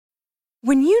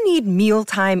When you need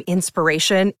mealtime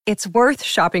inspiration, it's worth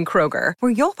shopping Kroger,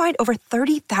 where you'll find over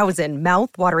 30,000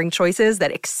 mouth-watering choices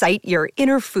that excite your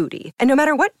inner foodie. And no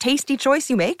matter what tasty choice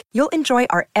you make, you'll enjoy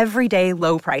our everyday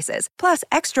low prices, plus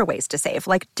extra ways to save,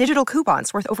 like digital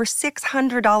coupons worth over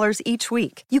 $600 each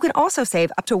week. You can also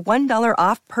save up to $1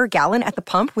 off per gallon at the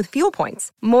pump with fuel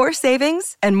points. More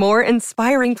savings and more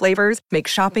inspiring flavors make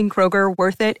shopping Kroger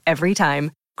worth it every time.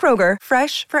 Kroger,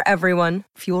 fresh for everyone.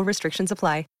 Fuel restrictions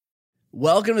apply.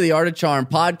 Welcome to the Art of Charm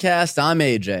podcast. I'm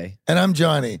AJ. And I'm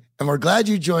Johnny. And we're glad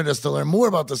you joined us to learn more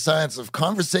about the science of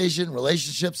conversation,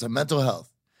 relationships, and mental health.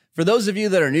 For those of you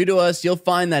that are new to us, you'll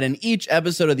find that in each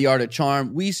episode of the Art of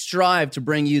Charm, we strive to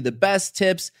bring you the best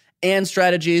tips and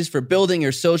strategies for building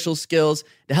your social skills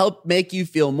to help make you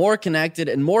feel more connected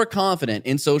and more confident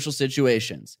in social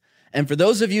situations. And for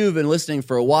those of you who've been listening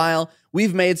for a while,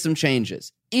 we've made some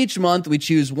changes. Each month, we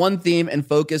choose one theme and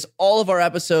focus all of our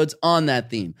episodes on that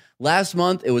theme. Last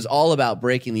month, it was all about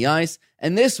breaking the ice,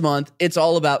 and this month, it's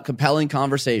all about compelling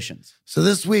conversations. So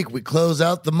this week, we close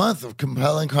out the month of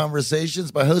compelling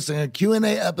conversations by hosting a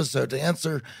Q&A episode to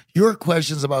answer your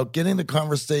questions about getting the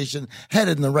conversation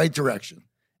headed in the right direction.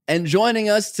 And joining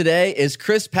us today is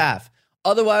Chris Pfaff,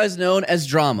 otherwise known as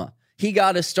Drama. He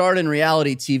got a start in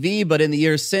reality TV, but in the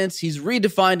years since, he's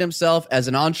redefined himself as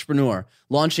an entrepreneur,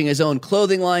 launching his own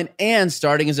clothing line and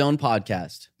starting his own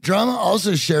podcast. Drama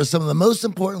also shares some of the most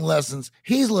important lessons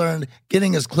he's learned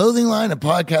getting his clothing line and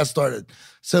podcast started.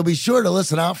 So be sure to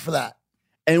listen out for that.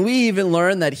 And we even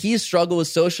learned that he's struggled with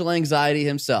social anxiety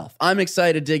himself. I'm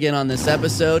excited to dig in on this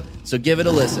episode, so give it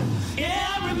a listen.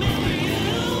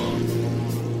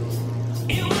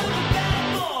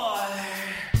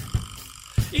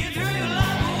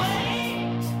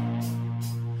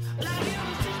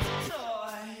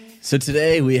 So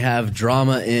today we have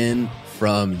Drama in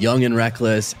from Young and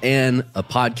Reckless and a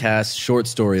podcast, Short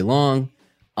Story Long.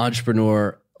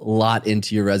 Entrepreneur, a lot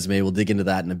into your resume. We'll dig into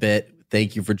that in a bit.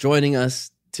 Thank you for joining us.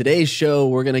 Today's show,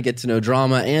 we're going to get to know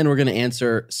Drama and we're going to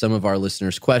answer some of our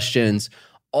listeners' questions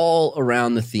all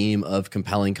around the theme of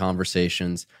compelling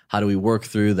conversations. How do we work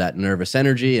through that nervous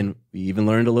energy? And we even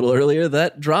learned a little earlier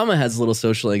that Drama has a little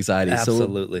social anxiety.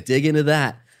 Absolutely. So we'll dig into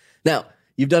that. Now,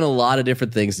 you've done a lot of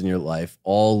different things in your life,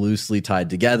 all loosely tied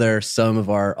together. Some of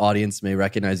our audience may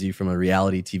recognize you from a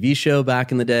reality TV show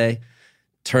back in the day.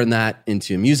 Turn that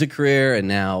into a music career and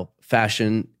now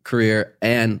fashion career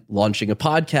and launching a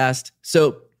podcast.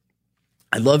 So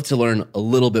I'd love to learn a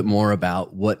little bit more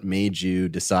about what made you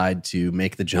decide to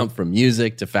make the jump from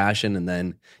music to fashion and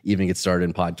then even get started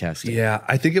in podcasting. Yeah,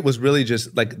 I think it was really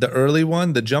just like the early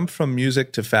one. The jump from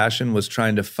music to fashion was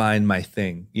trying to find my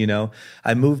thing. You know,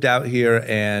 I moved out here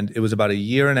and it was about a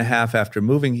year and a half after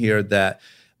moving here that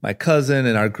my cousin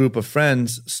and our group of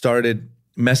friends started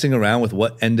messing around with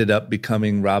what ended up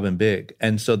becoming Robin Big.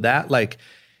 And so that like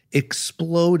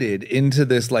exploded into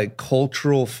this like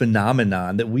cultural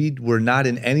phenomenon that we were not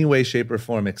in any way, shape, or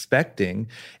form expecting.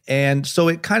 And so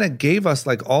it kind of gave us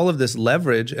like all of this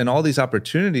leverage and all these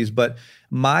opportunities. But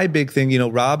my big thing, you know,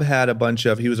 Rob had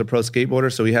he was a pro skateboarder,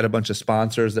 so he had a bunch of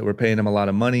sponsors that were paying him a lot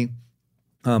of money.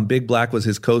 Big Black was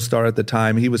his co-star at the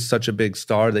time. He was such a big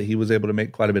star that he was able to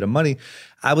make quite a bit of money.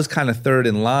 I was kind of third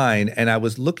in line, and I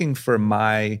was looking for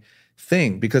my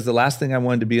thing because the last thing I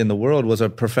wanted to be in the world was a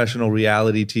professional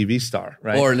reality TV star,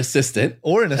 right? Or an assistant.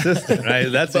 Right?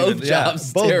 That's both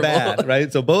jobs both terrible. bad,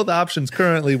 right? So both options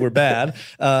currently were bad.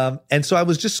 And so I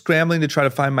was just scrambling to try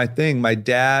to find my thing. My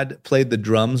dad played the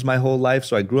drums my whole life,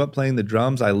 so I grew up playing the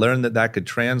drums. I learned that could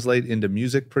translate into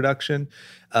music production.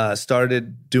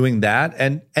 Started doing that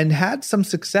and had some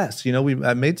success. You know,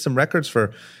 I made some records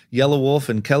for Yellow Wolf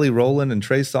and Kelly Rowland and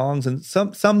Trey Songz and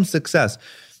some success.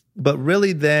 But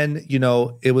really then, you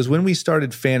know, it was when we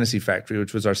started Fantasy Factory,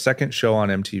 which was our second show on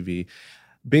MTV.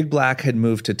 Big Black had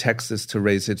moved to Texas to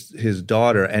raise his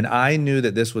daughter, and I knew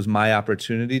that this was my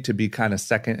opportunity to be kind of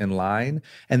second in line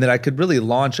and that I could really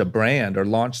launch a brand or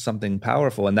launch something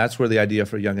powerful. And that's where the idea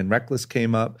for Young and Reckless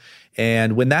came up.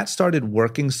 And when that started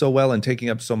working so well and taking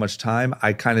up so much time,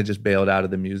 I kind of just bailed out of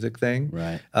the music thing.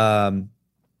 Right.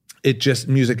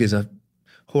 Music is a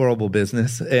horrible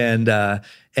business. And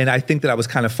I think that I was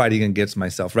kind of fighting against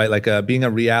myself, right? Like being a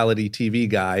reality TV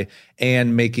guy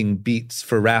and making beats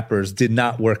for rappers did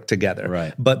not work together.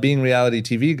 Right. But being reality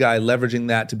TV guy, leveraging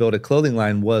that to build a clothing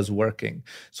line was working.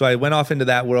 So I went off into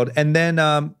that world. And then,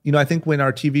 I think when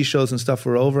our TV shows and stuff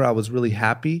were over, I was really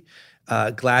happy,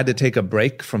 glad to take a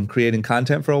break from creating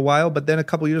content for a while. But then a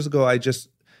couple years ago, I just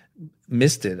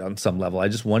missed it on some level. I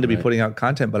just wanted to be putting out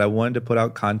content, but I wanted to put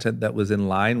out content that was in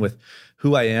line with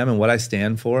who I am and what I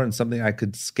stand for and something I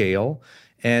could scale.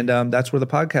 And that's where the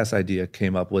podcast idea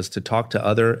came up, was to talk to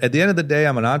at the end of the day,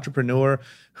 I'm an entrepreneur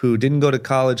who didn't go to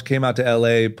college, came out to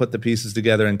LA, put the pieces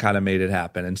together and kind of made it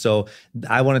happen. And so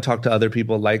I want to talk to other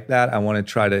people like that. I want to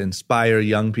try to inspire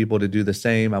young people to do the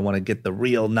same. I want to get the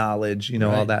real knowledge,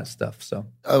 all that stuff. So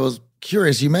I was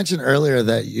curious. You mentioned earlier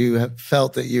that you have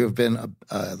felt that you have been,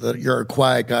 that you're a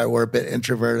quiet guy or a bit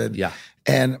introverted. Yeah.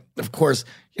 And of course,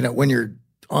 when you're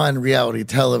on reality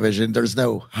television, there's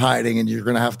no hiding, and you're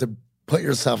going to have to put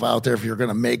yourself out there if you're going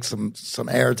to make some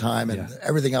airtime and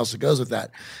everything else that goes with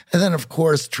that. And then, of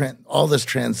course, all this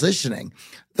transitioning,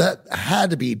 that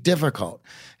had to be difficult.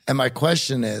 And my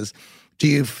question is, do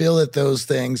you feel that those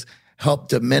things help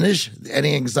diminish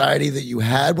any anxiety that you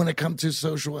had when it comes to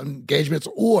social engagements?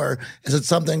 Or is it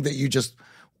something that you just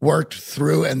worked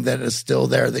through and that is still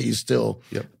there, that you still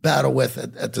battle with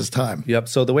at this time? Yep.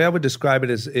 So the way I would describe it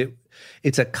is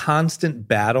it's a constant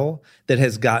battle that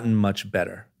has gotten much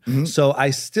better. Mm-hmm. So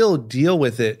I still deal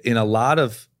with it in a lot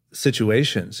of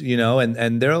situations,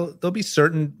 and there'll be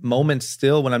certain moments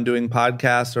still when I'm doing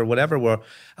podcasts or whatever where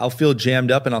I'll feel jammed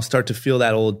up and I'll start to feel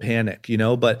that old panic,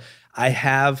 but I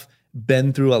have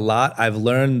been through a lot. I've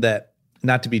learned that,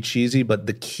 not to be cheesy, but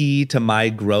the key to my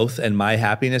growth and my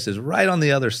happiness is right on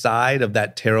the other side of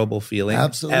that terrible feeling.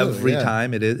 Absolutely, every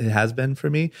time it has been for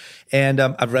me. And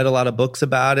I've read a lot of books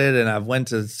about it, and I've went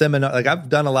to seminars. Like, I've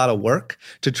done a lot of work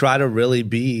to try to really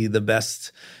be the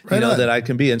best, that I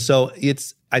can be. And so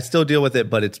I still deal with it,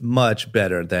 but it's much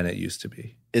better than it used to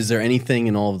be. Is there anything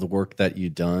in all of the work that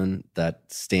you've done that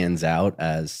stands out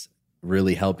as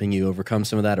really helping you overcome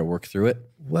some of that or work through it?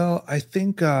 Well, I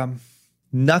think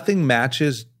nothing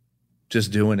matches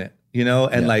just doing it,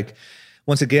 and like,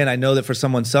 once again, I know that for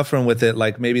someone suffering with it,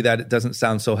 like, maybe that it doesn't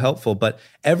sound so helpful, but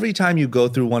every time you go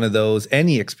through one of those,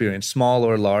 any experience, small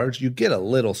or large, you get a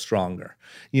little stronger,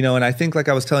 and I think, like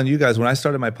I was telling you guys, when I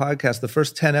started my podcast, the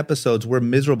first 10 episodes were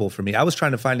miserable for me. I was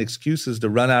trying to find excuses to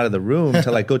run out of the room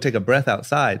to like go take a breath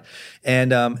outside. And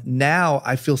now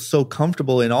I feel so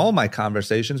comfortable in all my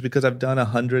conversations because I've done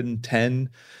 110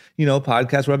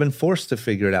 podcasts where I've been forced to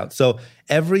figure it out. So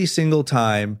every single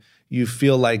time you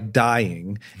feel like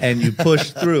dying and you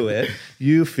push through it,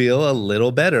 you feel a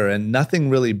little better, and nothing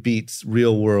really beats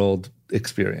real world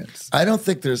experience. I don't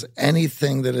think there's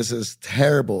anything that is as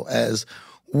terrible as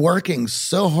working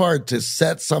so hard to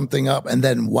set something up, and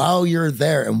then while you're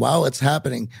there and while it's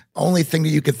happening, only thing that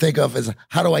you can think of is,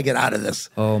 how do I get out of this?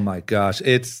 Oh my gosh.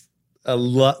 It's a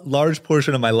large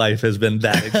portion of my life has been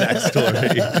that exact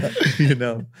story,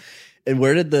 And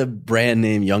where did the brand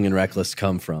name Young and Reckless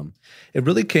come from? It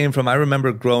really came from, I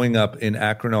remember growing up in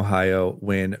Akron, Ohio,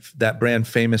 when that brand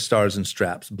Famous Stars and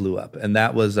Straps blew up. And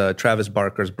that was Travis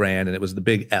Barker's brand, and it was the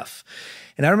big F.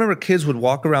 And I remember kids would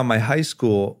walk around my high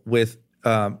school with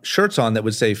shirts on that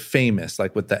would say famous,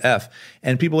 like with the F.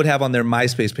 And people would have on their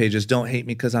MySpace pages, "Don't hate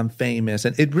me because I'm famous."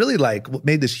 And it really like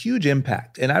made this huge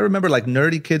impact. And I remember like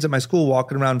nerdy kids at my school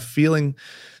walking around feeling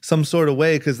some sort of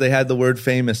way because they had the word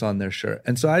famous on their shirt.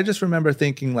 And so I just remember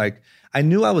thinking, like, I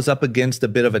knew I was up against a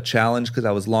bit of a challenge because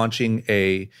I was launching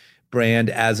a brand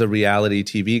as a reality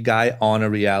TV guy on a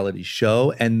reality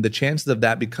show. And the chances of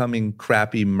that becoming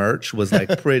crappy merch was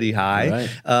like pretty high.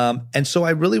 Right. And so I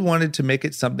really wanted to make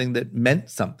it something that meant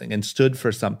something and stood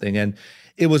for something. And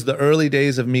it was the early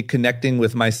days of me connecting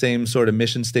with my same sort of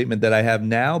mission statement that I have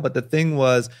now. But the thing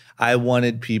was, I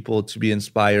wanted people to be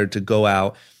inspired to go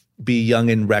out, be young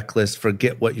and reckless,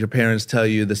 forget what your parents tell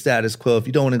you, the status quo. If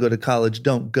you don't want to go to college,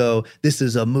 don't go. This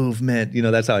is a movement.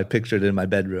 That's how I pictured it in my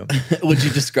bedroom. Would you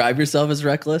describe yourself as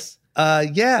reckless?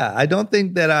 Yeah. I don't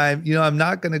think that I'm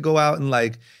not going to go out and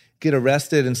like get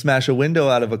arrested and smash a window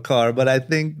out of a car. But I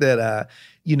think that,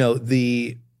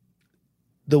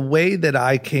 the way that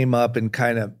I came up and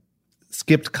kind of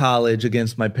skipped college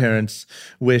against my parents'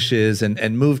 wishes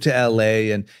and moved to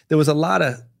LA, and there was a lot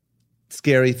of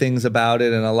scary things about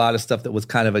it and a lot of stuff that was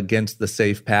kind of against the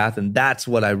safe path. And that's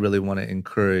what I really want to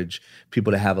encourage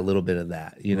people to have a little bit of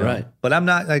that, Right. But I'm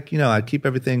not like, I keep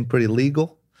everything pretty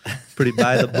legal, pretty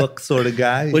by the book sort of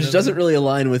guy. Which doesn't really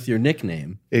align with your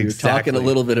nickname. Exactly. You were talking a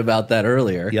little bit about that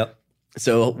earlier. Yep.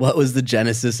 So what was the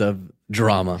genesis of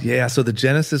Drama? Yeah, so the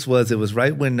genesis was, it was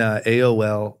right when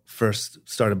AOL first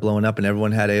started blowing up and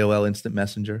everyone had AOL Instant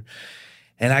Messenger.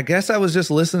 And I guess I was just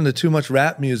listening to too much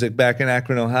rap music back in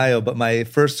Akron, Ohio, but my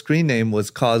first screen name was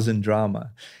Causing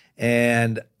Drama.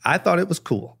 And I thought it was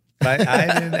cool. Right?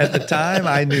 At the time,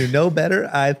 I knew no better.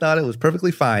 I thought it was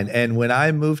perfectly fine. And when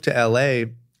I moved to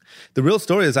LA, The real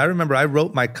story is I remember I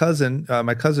wrote my cousin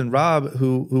Rob,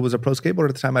 who was a pro skateboarder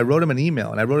at the time, I wrote him an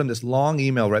email, and I wrote him this long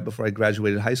email right before I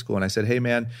graduated high school. And I said, hey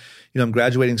man, I'm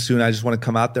graduating soon. I just want to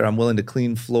come out there. I'm willing to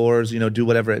clean floors, do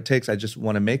whatever it takes. I just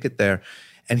want to make it there.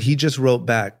 And he just wrote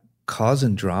back,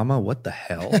 causing drama? What the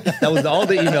hell? That was all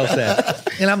the email said.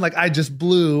 And I'm like, I just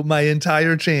blew my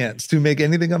entire chance to make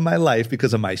anything of my life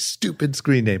because of my stupid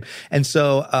screen name. And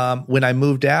so when I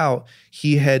moved out,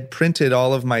 he had printed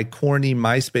all of my corny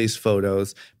MySpace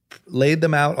photos, laid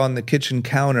them out on the kitchen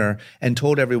counter, and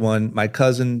told everyone my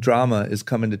cousin Drama is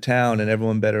coming to town and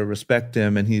everyone better respect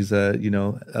him. And he's a,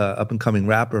 up and coming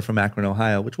rapper from Akron,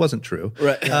 Ohio, which wasn't true.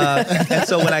 Right. And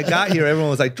so when I got here, everyone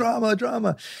was like, drama.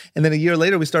 And then a year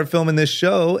later, we started filming this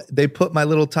show. They put my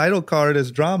little title card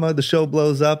as Drama. The show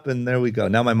blows up, and there we go.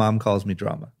 Now my mom calls me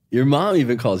Drama. Your mom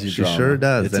even calls you Drama. She sure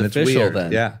does. It's and official it's weird.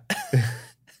 then. Yeah.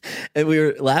 And we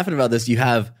were laughing about this. You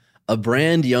have a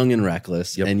brand, Young and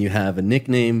Reckless, Yep. and you have a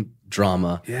nickname,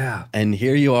 Drama. Yeah. And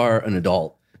here you are, an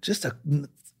adult. Just a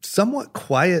somewhat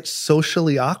quiet,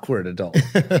 socially awkward adult.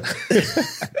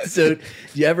 So do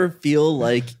you ever feel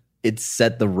like it's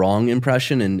set the wrong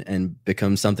impression and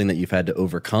become something that you've had to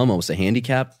overcome, almost a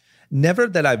handicap? Never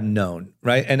that I've known,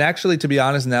 right? And actually, to be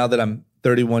honest, now that I'm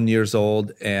 31 years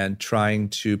old and trying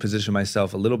to position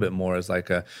myself a little bit more as like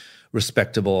a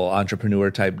respectable entrepreneur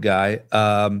type guy,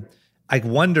 I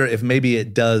wonder if maybe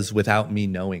it does without me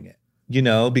knowing it.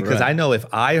 Because Right. I know if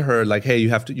I heard like, hey,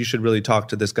 you should really talk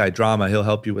to this guy Drama, he'll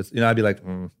help you with, I'd be like,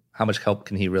 how much help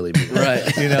can he really be? Right.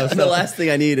 The last thing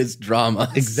I need is drama.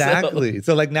 Exactly.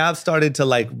 So like now I've started to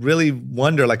like really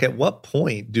wonder, like at what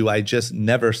point do I just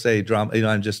never say Drama?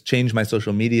 I just change my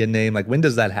social media name. Like when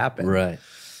does that happen? Right.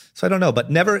 So I don't know, but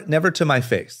never to my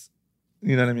face.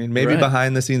 You know what I mean? Maybe Right.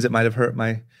 behind the scenes it might have hurt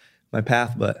my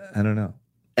path, but I don't know.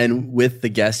 And with the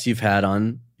guests you've had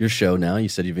on your show now, you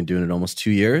said you've been doing it almost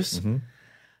 2 years. Mm-hmm.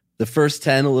 The first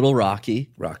 10, a little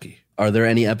rocky. Rocky. Are there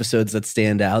any episodes that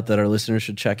stand out that our listeners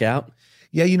should check out?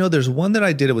 Yeah, there's one that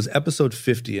I did. It was episode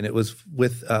 50, and it was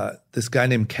with this guy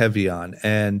named Kevion.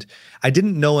 And I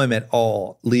didn't know him at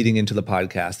all leading into the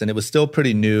podcast. And it was still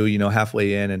pretty new,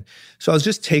 halfway in. And so I was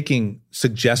just taking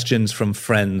suggestions from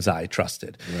friends I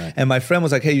trusted. Right. And my friend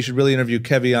was like, hey, you should really interview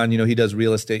Kevion. He does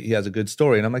real estate. He has a good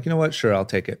story. And I'm like, you know what? Sure, I'll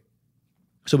take it.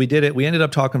 So we did it. We ended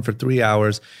up talking for 3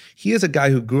 hours. He is a guy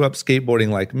who grew up skateboarding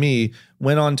like me,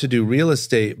 went on to do real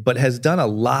estate, but has done a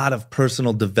lot of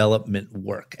personal development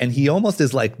work. And he almost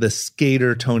is like the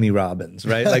skater Tony Robbins,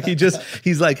 right? Like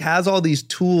he's like has all these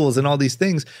tools and all these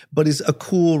things, but he's a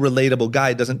cool, relatable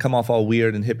guy. Doesn't come off all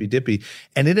weird and hippy dippy.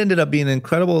 And it ended up being an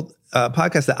incredible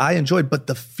podcast that I enjoyed. But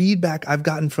the feedback I've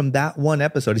gotten from that one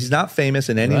episode, he's not famous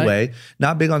in any way,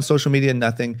 not big on social media,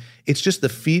 nothing. It's just the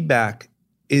feedback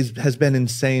has been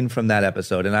insane from that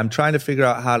episode. And I'm trying to figure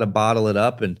out how to bottle it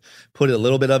up and put a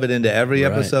little bit of it into every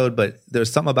episode. But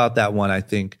there's something about that one I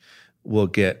think will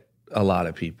get a lot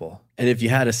of people. And if you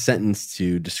had a sentence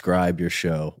to describe your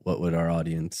show, what would our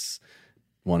audience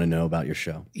want to know about your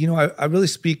show? I really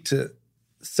speak to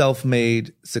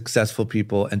self-made, successful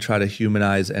people and try to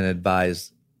humanize and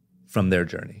advise from their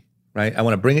journey, right? I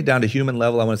want to bring it down to human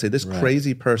level. I want to say this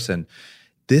crazy person,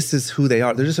 this is who they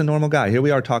are. They're just a normal guy. Here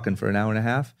we are talking for an hour and a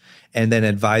half, and then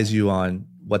advise you on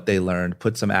what they learned,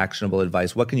 put some actionable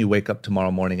advice. What can you wake up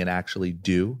tomorrow morning and actually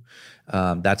do?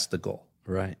 That's the goal.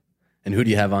 Right. And who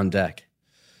do you have on deck?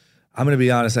 I'm going to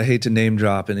be honest. I hate to name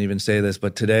drop and even say this,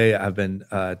 but today I've been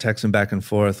texting back and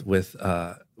forth with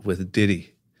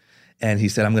Diddy, and he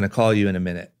said, I'm going to call you in a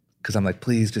minute. Because I'm like,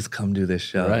 please just come do this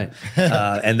show. Right.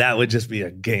 And that would just be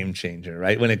a game changer,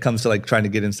 right? When it comes to like trying to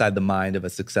get inside the mind of a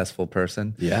successful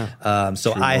person. Yeah.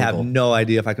 So True I have local. no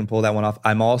idea if I can pull that one off.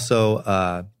 I'm also,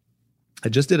 I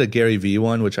just did a Gary Vee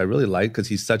one, which I really like because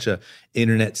he's such a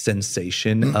internet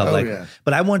sensation of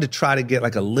but I wanted to try to get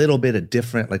like a little bit of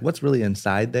different, like what's really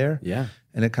inside there. Yeah.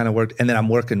 And it kind of worked. And then I'm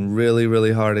working really,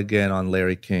 really hard again on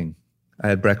Larry King. I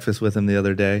had breakfast with him the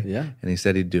other day, and he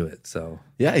said he'd do it. So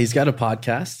yeah, he's got a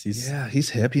podcast. He's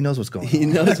hip. He knows what's going on. He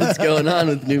knows what's going on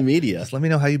with new media. Just let me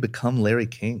know how you become Larry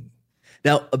King.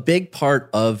 Now, a big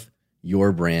part of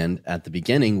your brand at the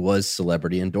beginning was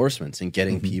celebrity endorsements and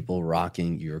getting people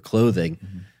rocking your clothing.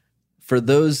 For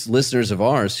those listeners of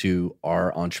ours who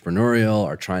are entrepreneurial,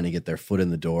 are trying to get their foot in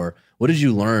the door, what did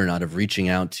you learn out of reaching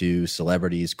out to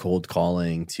celebrities, cold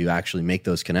calling, to actually make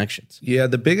those connections? Yeah,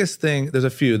 the biggest thing, there's a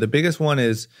few. The biggest one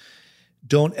is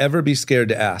don't ever be scared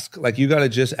to ask. Like you got to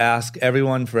just ask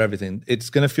everyone for everything. It's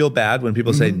going to feel bad when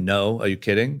people say, no, are you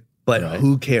kidding? But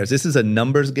who cares? This is a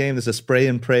numbers game. This is a spray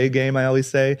and pray game, I always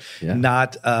say. Yeah.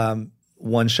 Not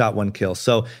one shot, one kill.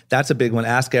 So that's a big one.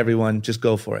 Ask everyone, just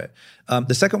go for it.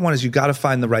 The second one is you got to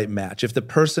find the right match. If the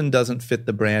person doesn't fit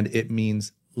the brand, it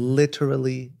means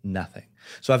literally nothing.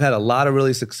 So I've had a lot of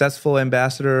really successful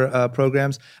ambassador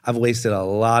programs. I've wasted a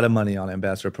lot of money on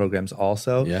ambassador programs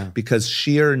also because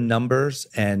sheer numbers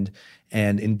and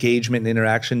engagement and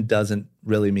interaction doesn't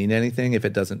really mean anything if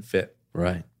it doesn't fit.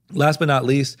 Right. Last but not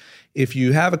least, if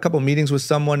you have a couple meetings with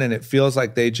someone and it feels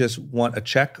like they just want a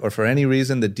check, or for any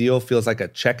reason the deal feels like a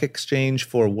check exchange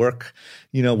for work,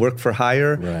 work for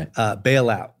hire, bail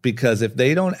out. Because if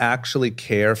they don't actually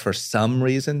care for some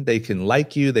reason, they can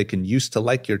like you, they can used to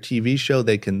like your TV show,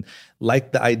 they can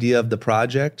like the idea of the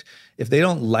project. If they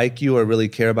don't like you or really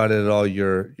care about it at all,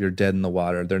 you're dead in the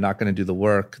water. They're not going to do the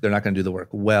work. They're not going to do the work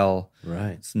well.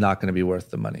 Right. It's not going to be worth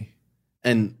the money.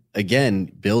 And again,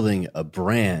 building a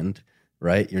brand,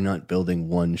 right? You're not building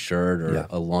one shirt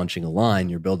or launching a line.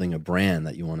 You're building a brand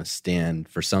that you want to stand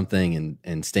for something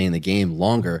and stay in the game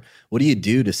longer. What do you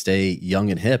do to stay young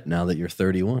and hip now that you're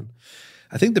 31?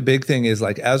 I think the big thing is,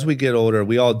 like, as we get older,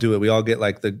 we all do it. We all get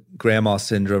like the grandma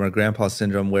syndrome or grandpa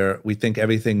syndrome where we think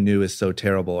everything new is so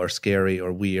terrible or scary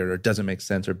or weird or doesn't make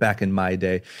sense or back in my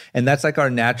day. And that's like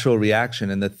our natural reaction.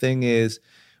 And the thing is,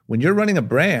 when you're running a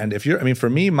brand, for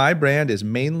me, my brand is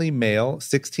mainly male,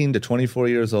 16 to 24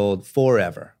 years old,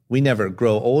 forever. We never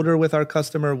grow older with our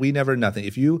customer. We never nothing.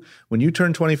 When you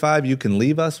turn 25, you can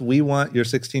leave us. We want your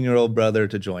 16-year-old brother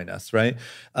to join us, right?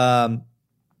 And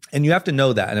you have to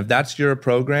know that. And if that's your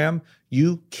program,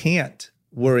 you can't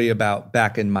worry about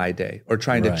back in my day or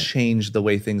trying to change the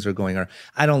way things are going, or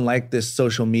I don't like this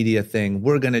social media thing,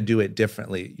 we're going to do it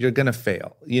differently. You're going to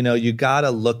fail. You got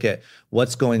to look at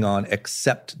what's going on,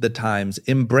 accept the times,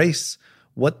 embrace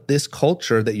what this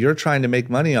culture that you're trying to make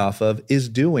money off of is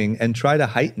doing, and try to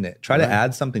heighten it, try to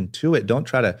add something to it. Don't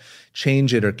try to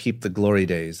change it or keep the glory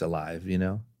days alive,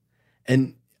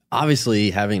 And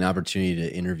obviously, having an opportunity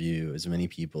to interview as many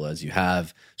people as you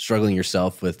have, struggling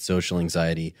yourself with social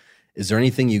anxiety, is there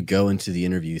anything you go into the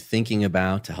interview thinking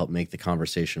about to help make the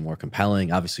conversation more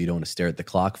compelling? Obviously, you don't want to stare at the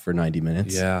clock for 90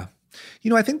 minutes. Yeah.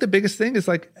 I think the biggest thing is,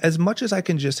 like, as much as I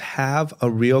can just have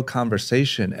a real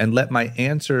conversation and let my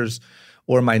answers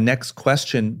or my next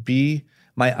question be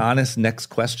my honest next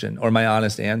question or my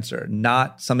honest answer,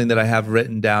 not something that I have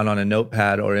written down on a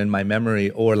notepad or in my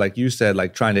memory, or like you said,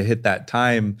 like trying to hit that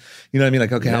time, you know what I mean?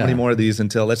 Like, okay, how many more of these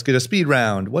until let's get a speed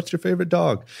round? What's your favorite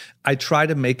dog? I try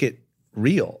to make it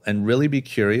real and really be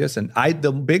curious. And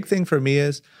the big thing for me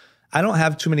is I don't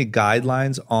have too many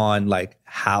guidelines on like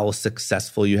how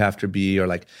successful you have to be or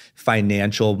like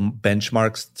financial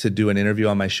benchmarks to do an interview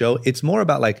on my show. It's more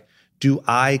about like, do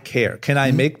I care? Can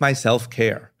I make myself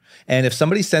care? And if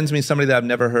somebody sends me somebody that I've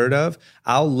never heard of,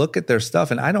 I'll look at their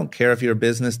stuff, and I don't care if your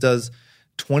business does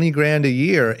 20 grand a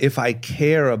year if I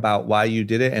care about why you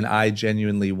did it and I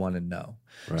genuinely want to know.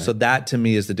 Right. So that to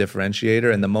me is the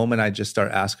differentiator. And the moment I just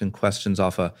start asking questions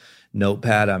off a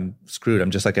notepad, I'm screwed.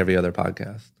 I'm just like every other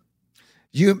podcast.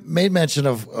 You made mention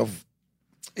of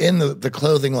in the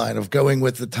clothing line of going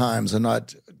with the times and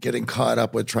not getting caught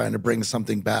up with trying to bring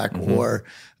something back or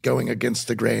going against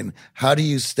the grain. How do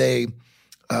you stay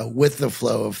with the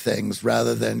flow of things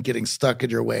rather than getting stuck in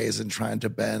your ways and trying to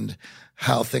bend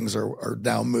how things are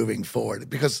now moving forward?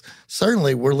 Because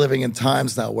certainly we're living in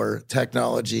times now where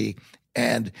technology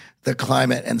and the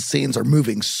climate and scenes are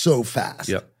moving so fast.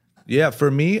 Yep. Yeah,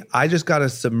 for me, I just got to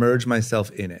submerge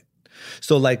myself in it.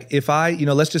 So like if I,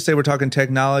 let's just say we're talking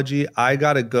technology, I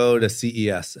got to go to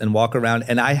CES and walk around,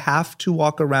 and I have to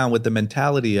walk around with the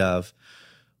mentality of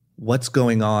what's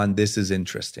going on. This is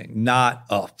interesting. Not,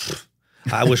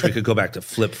 I wish we could go back to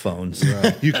flip phones.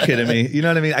 Right. You kidding me? You know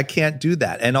what I mean? I can't do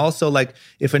that. And also like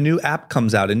if a new app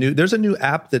comes out, there's a new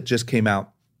app that just came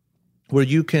out where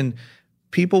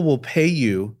people will pay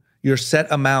you your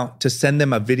set amount to send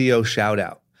them a video shout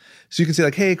out. So you can say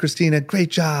like, hey, Christina, great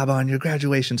job on your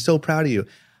graduation. So proud of you.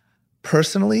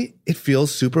 Personally, it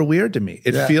feels super weird to me.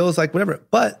 It feels like whatever.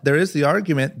 But there is the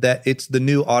argument that it's the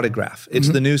new autograph. It's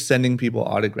the new sending people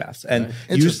autographs. And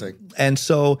interesting. And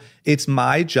so it's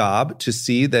my job to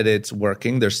see that it's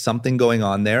working. There's something going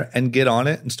on there, and get on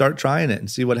it and start trying it and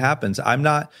see what happens. I'm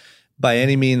not by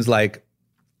any means like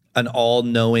an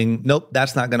all-knowing, nope,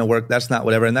 that's not going to work, that's not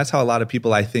whatever. And that's how a lot of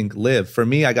people, I think, live. For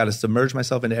me, I got to submerge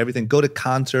myself into everything, go to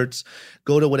concerts,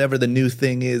 go to whatever the new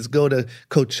thing is, go to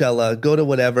Coachella, go to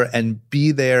whatever, and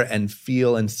be there and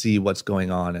feel and see what's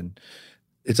going on. And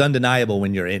it's undeniable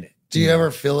when you're in it. Do you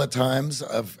ever feel at times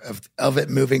of it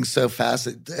moving so fast,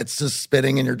 it's just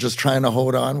spinning and you're just trying to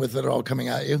hold on with it all coming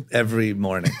at you? Every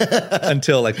morning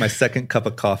until like my second cup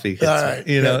of coffee hits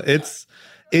me.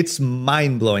 It's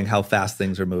mind-blowing how fast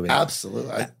things are moving.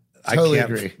 Absolutely. Totally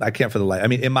agree. I can't for the life. I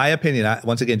mean, in my opinion,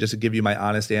 once again, just to give you my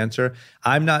honest answer,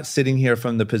 I'm not sitting here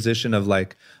from the position of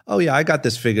like, oh yeah, I got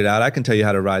this figured out. I can tell you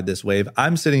how to ride this wave.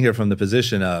 I'm sitting here from the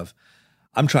position of,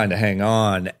 I'm trying to hang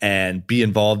on and be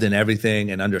involved in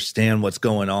everything and understand what's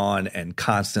going on and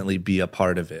constantly be a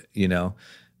part of it, you know?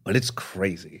 But it's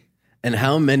crazy. And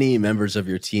how many members of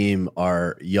your team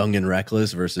are young and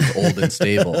reckless versus old and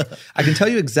stable? I can tell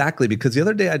you exactly, because the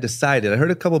other day I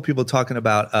heard a couple of people talking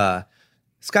about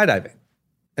skydiving.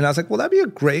 And I was like, well, that'd be a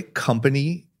great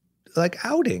company like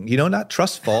outing, you know, not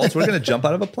trust falls. We're going to jump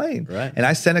out of a plane. Right. And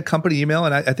I sent a company email,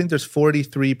 and I think there's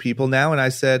 43 people now. And I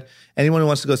said, anyone who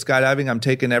wants to go skydiving, I'm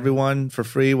taking everyone for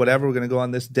free, whatever. We're going to go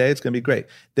on this day. It's going to be great.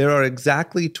 There are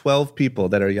exactly 12 people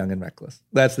that are young and reckless.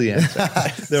 That's the answer.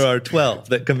 There are 12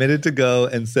 that committed to go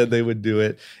and said they would do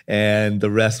it. And the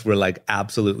rest were like,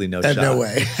 absolutely no shot. No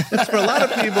way. That's for a lot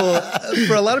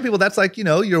of people, that's like, you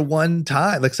know, your one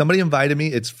time. Like somebody invited me,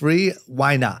 it's free.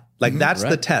 Why not? Like that's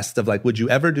the test of like, would you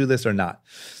ever do this or not?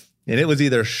 And it was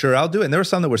either sure, I'll do it. And there were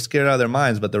some that were scared out of their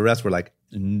minds, but the rest were like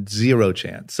zero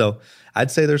chance. So I'd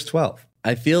say there's 12.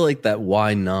 I feel like that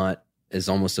why not is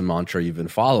almost a mantra you've been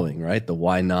following, right? The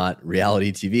why not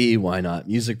reality TV, why not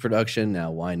music production, now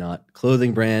why not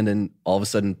clothing brand, and all of a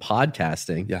sudden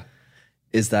podcasting. Yeah.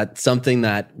 Is that something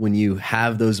that when you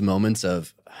have those moments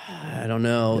of, I don't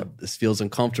know, this feels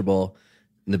uncomfortable,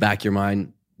 in the back of your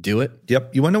mind, do it?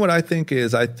 Yep. You want to know what I think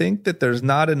is? I think that there's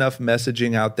not enough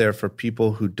messaging out there for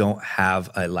people who don't have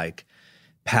a like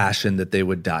passion that they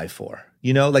would die for.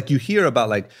 You know, like you hear about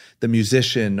like the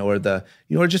musician or the,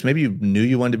 you know, or just maybe you knew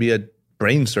you wanted to be a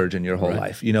brain surgeon your whole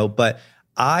life, you know, but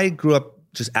I grew up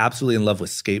just absolutely in love with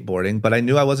skateboarding, but I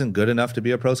knew I wasn't good enough to be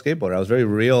a pro skateboarder. I was very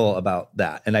real about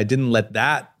that. And I didn't let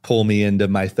that pull me into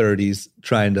my 30s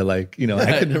trying to like, you know,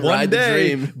 I could one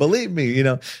day, believe me, you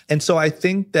know. And so I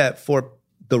think that for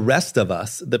the rest of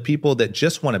us, the people that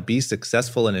just want to be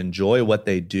successful and enjoy what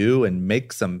they do and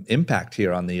make some impact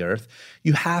here on the earth,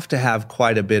 you have to have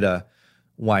quite a bit of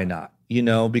why not? You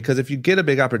know, because if you get a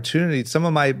big opportunity, some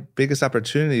of my biggest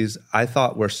opportunities I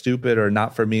thought were stupid or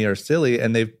not for me or silly,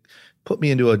 and they've put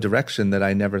me into a direction that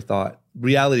I never thought,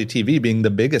 reality TV being the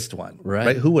biggest one,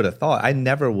 right? Who would have thought? I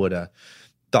never would have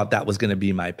thought that was going to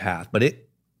be my path, but it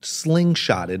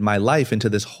slingshotted my life into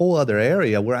this whole other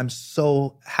area where I'm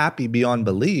so happy beyond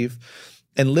belief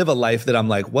and live a life that I'm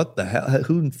like, what the hell?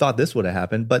 Who thought this would have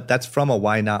happened? But that's from a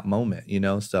why not moment, you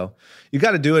know? So you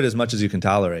got to do it as much as you can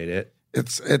tolerate it.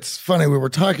 It's funny. We were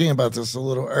talking about this a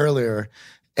little earlier.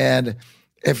 And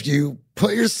if you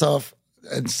put yourself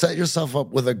and set yourself up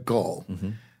with a goal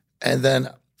and then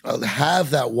have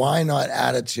that why not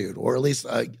attitude, or at least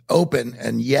open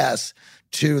and yes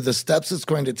to the steps it's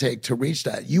going to take to reach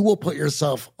that, you will put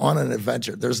yourself on an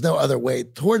adventure. There's no other way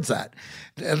towards that.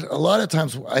 And a lot of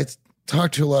times I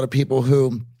talk to a lot of people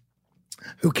who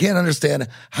can't understand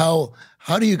how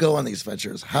do you go on these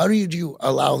ventures? How do you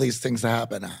allow these things to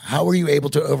happen? How are you able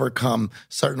to overcome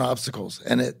certain obstacles?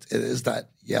 And it is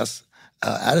that yes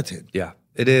attitude. Yeah,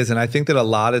 it is. And I think that a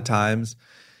lot of times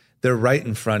they're right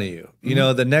in front of you. You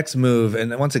know, the next move,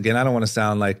 and once again, I don't want to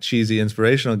sound like cheesy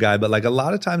inspirational guy, but like a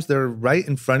lot of times they're right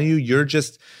in front of you. You're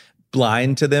just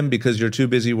blind to them because you're too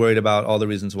busy worried about all the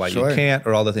reasons why you can't,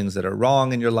 or all the things that are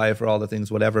wrong in your life, or all the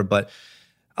things, whatever. But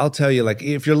I'll tell you, like,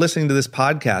 if you're listening to this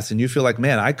podcast and you feel like,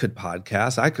 man, I could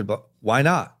podcast, why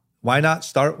not? Why not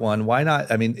start one? Why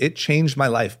not? I mean, it changed my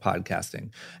life,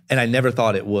 podcasting, and I never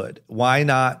thought it would. Why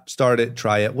not start it,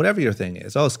 try it, whatever your thing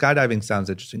is. Oh, skydiving sounds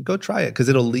interesting. Go try it, because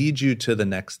it'll lead you to the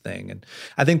next thing. And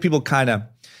I think people kind of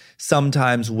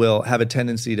sometimes will have a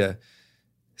tendency to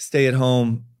stay at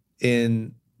home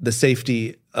in the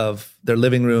safety of their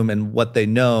living room and what they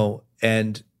know,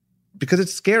 and because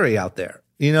it's scary out there.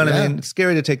 You know what I mean? It's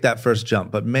scary to take that first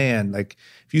jump. But man, like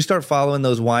if you start following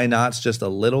those why nots just a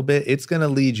little bit, it's going to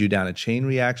lead you down a chain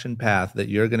reaction path that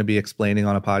you're going to be explaining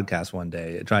on a podcast one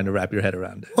day, trying to wrap your head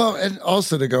around it. Well, and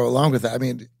also to go along with that, I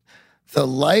mean, the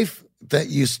life that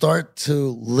you start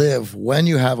to live when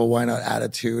you have a why not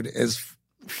attitude is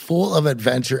full of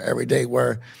adventure every day,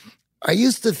 where I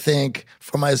used to think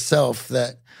for myself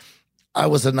that I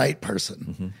was a night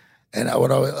person. And I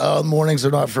would always, mornings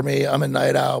are not for me. I'm a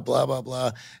night owl, blah, blah,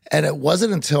 blah. And it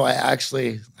wasn't until I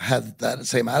actually had that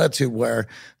same attitude where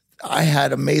I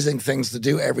had amazing things to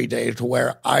do every day, to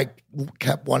where I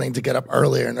kept wanting to get up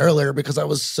earlier and earlier because I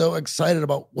was so excited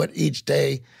about what each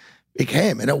day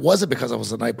became. And it wasn't because I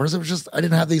was a night person. It was just I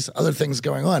didn't have these other things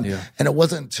going on. And it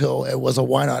wasn't until it was a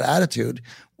why not attitude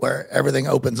where everything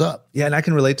opens up. Yeah, and I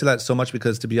can relate to that so much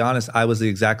because, to be honest, I was the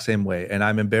exact same way. And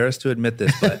I'm embarrassed to admit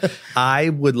this, but I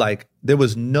would like There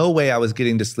was no way I was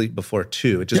getting to sleep before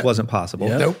 2. It just wasn't possible.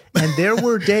 Yep. Nope. And there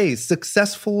were days,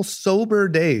 successful, sober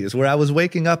days, where I was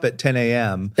waking up at 10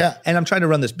 a.m. Yeah. And I'm trying to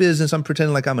run this business. I'm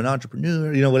pretending like I'm an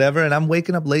entrepreneur, whatever. And I'm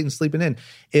waking up late and sleeping in.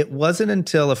 It wasn't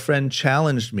until a friend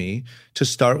challenged me to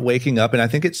start waking up. And I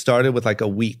think it started with like a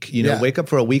week, wake up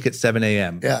for a week at 7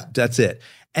 a.m. Yeah. That's it.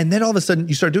 And then all of a sudden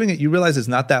you start doing it. You realize it's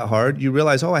not that hard. You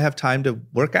realize, I have time to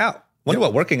work out. Wonder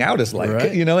what working out is like,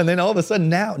 Right. And then all of a sudden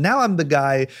now I'm the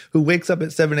guy who wakes up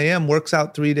at 7 a.m., works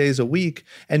out 3 days a week,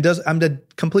 and I'm the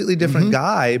completely different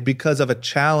guy because of a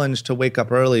challenge to wake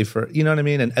up early for, you know what I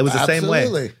mean? And it was the same way.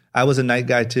 Absolutely. I was a night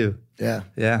guy too. Yeah.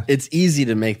 Yeah. It's easy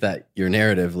to make that your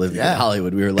narrative living in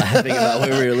Hollywood. We were laughing about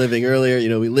where we were living earlier.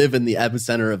 We live in the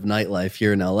epicenter of nightlife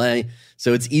here in LA.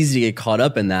 So it's easy to get caught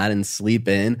up in that and sleep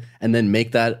in and then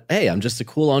make that, hey, I'm just a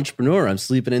cool entrepreneur. I'm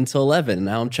sleeping until 11 and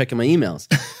now I'm checking my emails.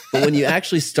 But when you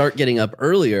actually start getting up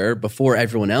earlier before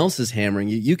everyone else is hammering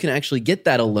you, you can actually get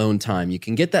that alone time. You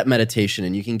can get that meditation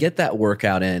and you can get that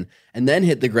workout in and then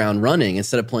hit the ground running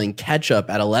instead of playing catch up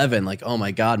at 11. Like, oh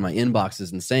my God, my inbox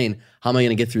is insane. How am I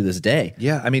going to get through this day?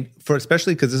 Yeah. I mean,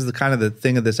 especially because this is the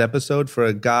thing of this episode, for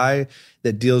a guy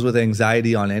that deals with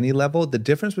anxiety on any level, the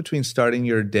difference between starting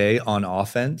your day on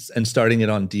offense and starting it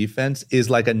on defense is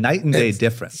like a night and day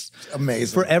difference.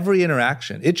 Amazing. For every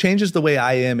interaction. It changes the way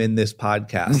I am in this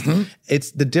podcast.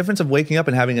 It's the difference of waking up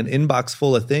and having an inbox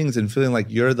full of things and feeling like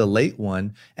you're the late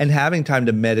one and having time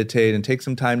to meditate and take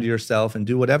some time to yourself and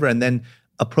do whatever and then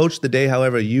approach the day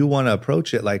however you want to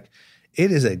approach it. Like,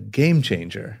 it is a game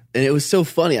changer. And it was so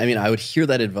funny. I mean, I would hear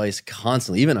that advice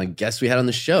constantly, even on guests we had on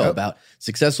the show about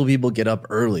successful people get up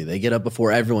early. They get up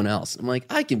before everyone else. I'm like,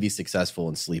 I can be successful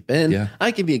and sleep in. Yeah.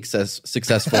 I can be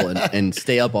successful and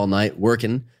stay up all night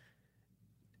working.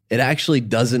 It actually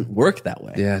doesn't work that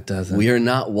way. Yeah, it doesn't. We are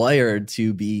not wired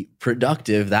to be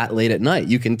productive that late at night.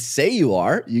 You can say you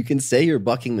are. You can say you're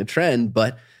bucking the trend,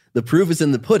 but the proof is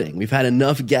in the pudding. We've had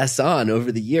enough guests on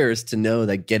over the years to know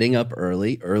that getting up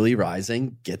early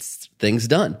rising gets things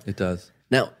done. It does.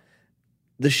 Now,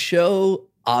 the show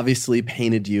obviously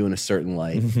painted you in a certain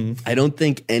light. I don't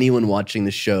think anyone watching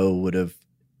the show would have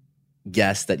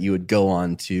guessed that you would go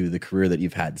on to the career that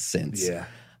you've had since. Yeah.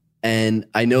 And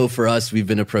I know for us, we've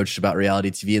been approached about reality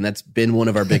TV, and that's been one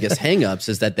of our biggest hangups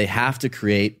is that they have to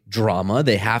create drama.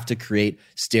 They have to create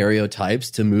stereotypes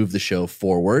to move the show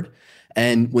forward.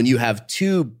 And when you have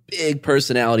two big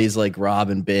personalities like Rob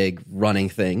and Big running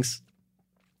things,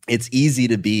 it's easy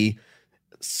to be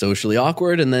socially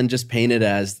awkward and then just painted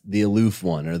as the aloof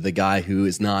one or the guy who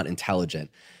is not intelligent.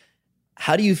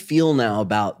 How do you feel now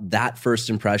about that first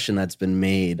impression that's been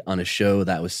made on a show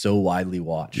that was so widely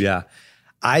watched? Yeah.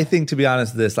 I think, to be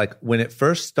honest, when it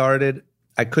first started,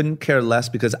 I couldn't care less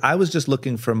because I was just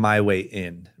looking for my way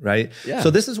in, right? Yeah.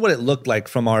 So this is what it looked like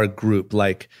from our group.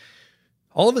 Like,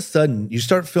 all of a sudden, you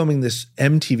start filming this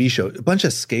MTV show, a bunch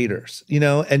of skaters,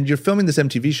 and you're filming this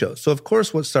MTV show. So, of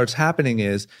course, what starts happening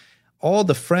is all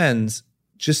the friends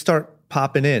just start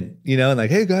popping in, and like,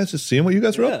 hey, guys, just seeing what you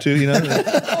guys are up to, Like,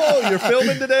 oh, you're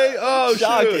filming today? Oh,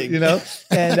 shocking. Shoot,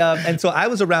 And so I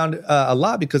was around a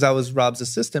lot because I was Rob's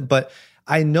assistant, but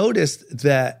I noticed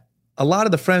that a lot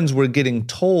of the friends were getting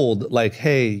told, like,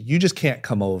 hey, you just can't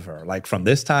come over, like, from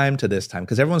this time to this time,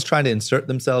 because everyone's trying to insert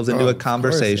themselves into a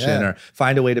conversation or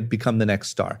find a way to become the next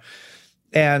star.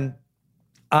 And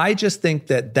I just think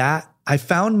that I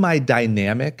found my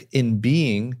dynamic in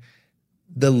being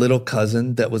the little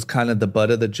cousin that was kind of the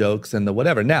butt of the jokes and the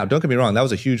whatever. Now, don't get me wrong, that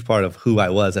was a huge part of who I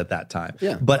was at that time.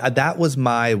 Yeah. But that was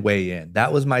my way in.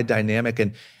 That was my dynamic.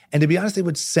 And to be honest, they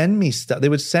would send me stuff. They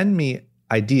would send me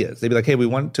ideas. They'd be like, hey, we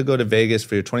want to go to Vegas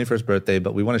for your 21st birthday,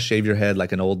 but we want to shave your head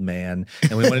like an old man.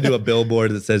 And we want to do a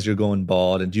billboard that says you're going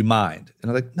bald. And do you mind?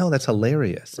 And I'm like, no, that's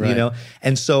hilarious. Right.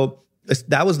 And so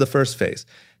that was the first phase.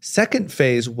 Second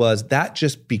phase was that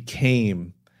just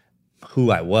became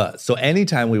who I was. So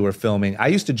anytime we were filming, I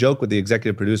used to joke with the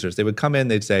executive producers. They would come in,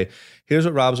 they'd say, here's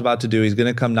what Rob's about to do. He's going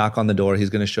to come knock on the door. He's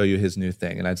going to show you his new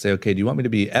thing. And I'd say, okay, do you want me to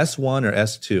be S1 or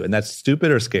S2? And that's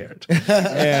stupid or scared.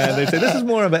 And they'd say, this is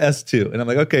more of a S2. And I'm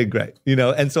like, okay, great.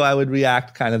 And so I would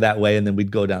react kind of that way, and then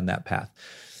we'd go down that path.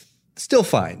 Still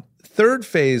fine. Third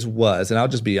phase was, and I'll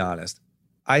just be honest,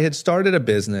 I had started a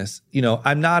business.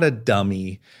 I'm not a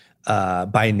dummy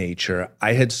by nature.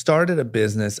 I had started a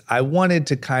business. I wanted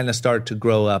to kind of start to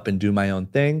grow up and do my own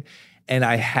thing. And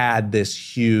I had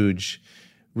this huge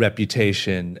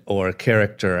reputation or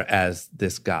character as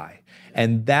this guy.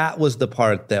 And that was the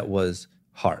part that was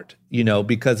hard,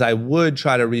 because I would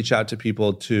try to reach out to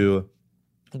people to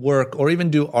work or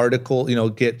even do article,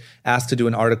 get asked to do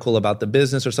an article about the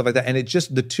business or stuff like that. And it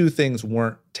just, the two things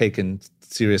weren't taken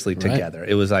seriously together.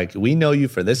 It was like, we know you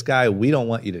for this guy. We don't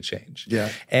want you to change. Yeah.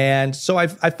 And so I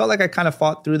felt like I kind of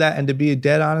fought through that. And to be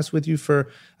dead honest with you, for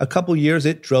a couple years,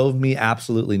 it drove me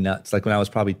absolutely nuts. Like when I was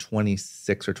probably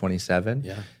 26 or 27.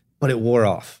 Yeah. But it wore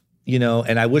off, you know,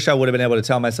 and I wish I would have been able to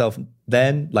tell myself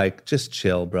then, like, just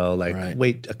chill, bro. Like,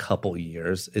 wait a couple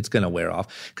years. It's going to wear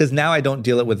off. Because now I don't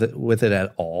deal with it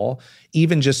at all.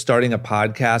 Even just starting a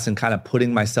podcast and kind of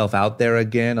putting myself out there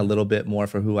again a little bit more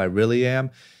for who I really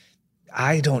am,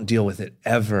 I don't deal with it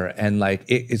ever. And like,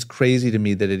 it's crazy to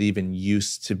me that it even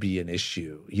used to be an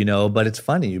issue, you know, but it's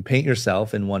funny. You paint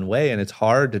yourself in one way and it's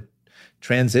hard to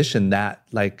transition that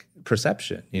like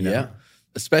perception, you know? Yeah.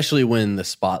 Especially when the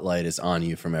spotlight is on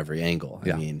you from every angle.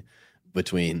 Yeah. I mean,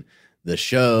 between the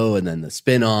show and then the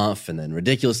spinoff and then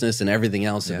ridiculousness and everything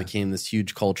else, it became this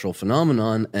huge cultural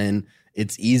phenomenon. And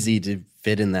it's easy to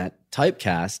fit in that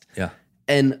typecast. Yeah.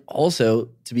 And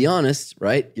also, to be honest,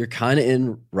 right, you're kind of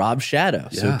in Rob's shadow.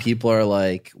 So people are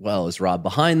like, well, is Rob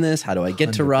behind this? How do I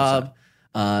get to 100%.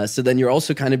 Rob? So then you're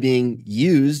also kind of being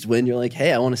used when you're like,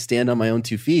 hey, I want to stand on my own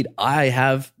 2 feet. I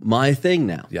have my thing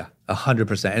now. Yeah,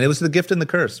 100%. And it was the gift and the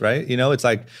curse, right? You know, it's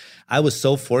like I was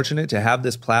so fortunate to have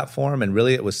this platform, and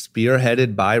really it was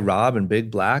spearheaded by Rob and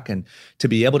Big Black, and to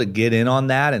be able to get in on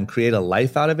that and create a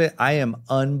life out of it, I am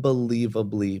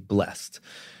unbelievably blessed.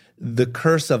 The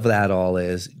curse of that all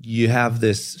is you have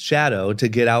this shadow to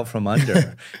get out from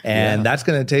under. And that's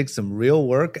going to take some real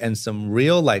work and some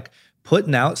real like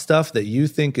putting out stuff that you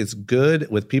think is good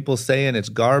with people saying it's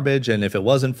garbage. And if it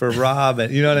wasn't for Rob,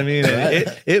 and you know what I mean?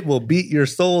 It will beat your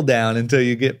soul down until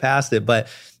you get past it. But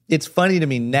it's funny to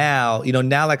me now, you know,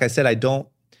 now, like I said,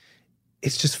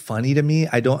 it's just funny to me.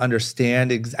 I don't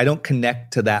understand. I don't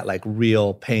connect to that like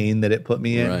real pain that it put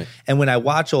me in. Right. And when I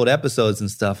watch old episodes and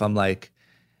stuff, I'm like,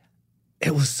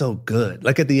 it was so good.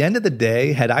 Like at the end of the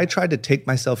day, had I tried to take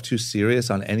myself too serious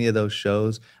on any of those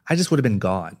shows, I just would have been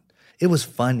gone. It was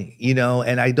funny, you know,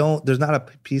 and there's not a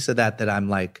piece of that I'm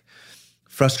like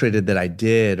frustrated that I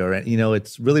did, or, you know,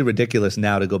 it's really ridiculous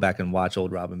now to go back and watch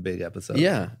old Rob and Big episodes.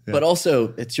 Yeah. But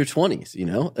also it's your 20s, you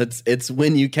know, it's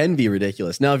when you can be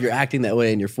ridiculous. Now, if you're acting that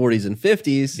way in your 40s and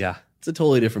 50s, it's a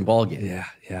totally different ballgame.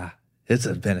 Yeah. It's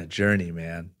been a journey,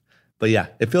 man. But yeah,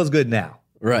 it feels good now.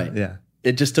 Right. Yeah.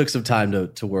 It just took some time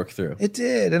to work through. It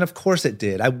did. And of course it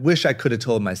did. I wish I could have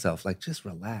told myself, like, just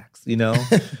relax, you know?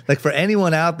 Like for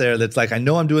anyone out there that's like, I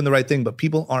know I'm doing the right thing, but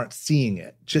people aren't seeing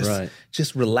it.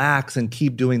 Just relax and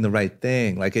keep doing the right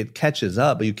thing. Like it catches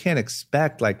up, but you can't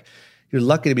expect, like, you're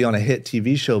lucky to be on a hit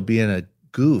TV show being a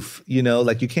goof, you know?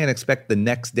 Like you can't expect the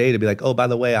next day to be like, oh, by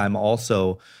the way, I'm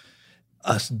also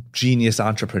a genius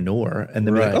entrepreneur. And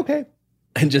then be like, okay.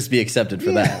 And just be accepted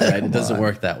for that, right? It doesn't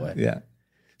work that way. Yeah.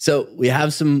 So we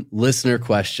have some listener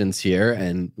questions here,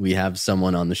 and we have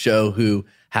someone on the show who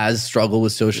has struggled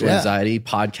with social anxiety.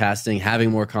 Podcasting, having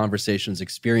more conversations,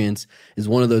 experience is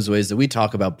one of those ways that we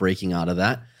talk about breaking out of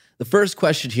that. The first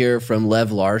question here from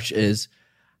Lev Larch is,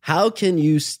 how can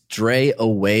you stray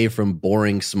away from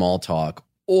boring small talk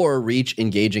or reach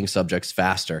engaging subjects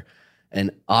faster? And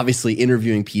obviously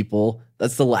interviewing people,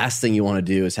 that's the last thing you want to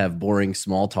do, is have boring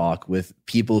small talk with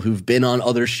people who've been on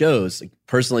other shows. Like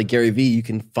personally, Gary Vee, you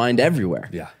can find everywhere.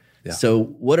 Yeah. So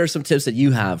what are some tips that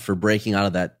you have for breaking out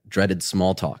of that dreaded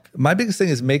small talk? My biggest thing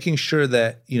is making sure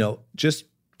that, you know, just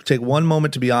take one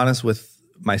moment to be honest with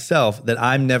myself that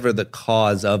I'm never the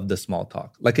cause of the small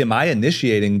talk. Like, am I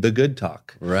initiating the good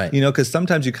talk? Right. You know, because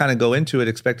sometimes you kind of go into it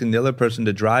expecting the other person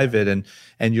to drive it,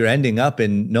 and you're ending up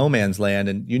in no man's land,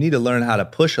 and you need to learn how to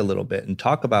push a little bit and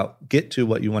talk about, get to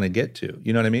what you want to get to.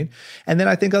 You know what I mean? And then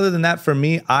I think other than that, for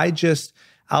me,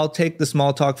 I'll take the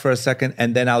small talk for a second,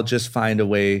 and then I'll just find a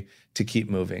way to keep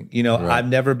moving. You know, I've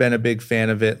never been a big fan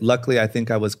of it. Luckily, I think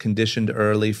I was conditioned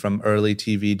early from early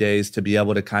TV days to be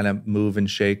able to kind of move and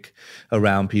shake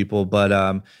around people. But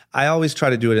I always try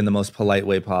to do it in the most polite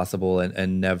way possible,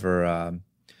 and never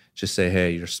just say,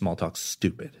 hey, your small talk's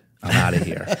stupid. I'm out of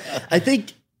here. I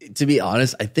think, to be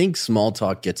honest, I think small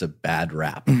talk gets a bad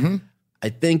rap. Mm-hmm. I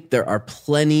think there are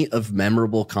plenty of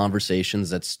memorable conversations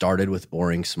that started with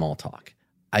boring small talk.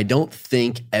 I don't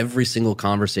think every single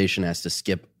conversation has to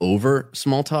skip over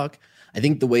small talk. I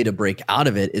think the way to break out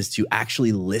of it is to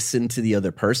actually listen to the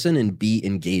other person and be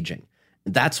engaging.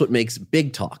 That's what makes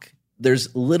big talk.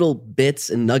 There's little bits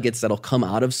and nuggets that'll come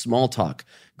out of small talk.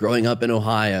 Growing up in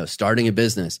Ohio, starting a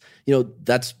business, you know,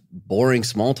 that's boring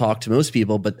small talk to most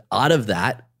people, but out of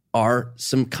that are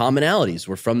some commonalities.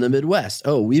 We're from the Midwest.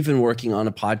 Oh, we've been working on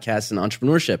a podcast and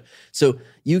entrepreneurship. So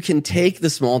you can take the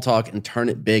small talk and turn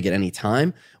it big at any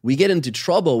time. We get into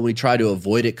trouble when we try to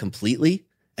avoid it completely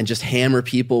and just hammer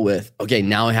people with, okay,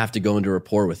 now I have to go into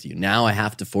rapport with you. Now I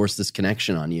have to force this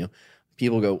connection on you.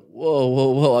 people go,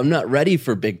 whoa, I'm not ready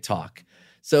for big talk.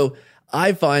 So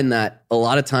I find that a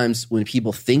lot of times when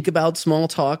people think about small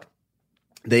talk,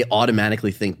 they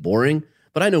automatically think boring.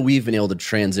 But I know we've been able to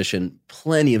transition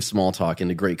plenty of small talk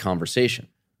into great conversation.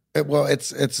 Well,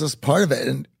 it's just part of it.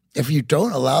 And if you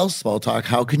don't allow small talk,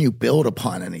 how can you build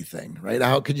upon anything, right?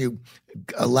 How can you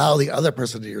allow the other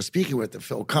person that you're speaking with to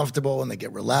feel comfortable and they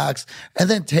get relaxed and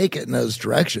then take it in those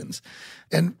directions?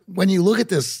 And when you look at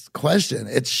this question,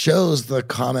 it shows the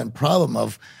common problem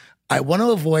of, I want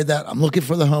to avoid that. I'm looking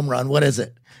for the home run. What is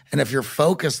it? And if you're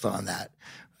focused on that,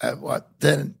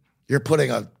 then you're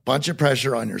putting a bunch of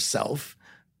pressure on yourself,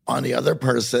 on the other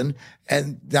person,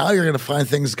 and now you're going to find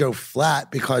things go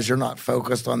flat because you're not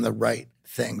focused on the right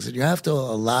things. And you have to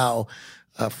allow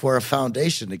for a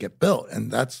foundation to get built,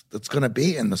 and that's going to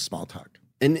be in the small talk.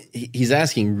 And he's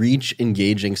asking, reach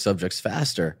engaging subjects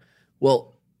faster.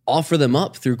 Well, offer them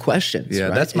up through questions. Yeah,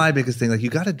 right? that's my biggest thing. Like, you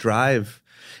got to drive.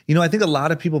 You know, I think a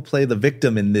lot of people play the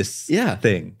victim in this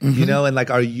thing. Mm-hmm. You know, and like,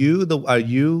 are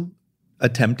you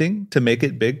attempting to make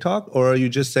it big talk, or are you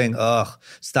just saying, ugh,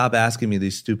 stop asking me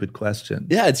these stupid questions?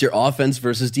 Yeah, it's your offense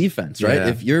versus defense, right? Yeah.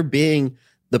 If you're being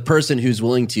the person who's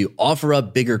willing to offer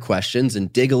up bigger questions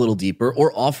and dig a little deeper,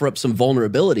 or offer up some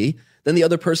vulnerability, then the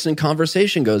other person in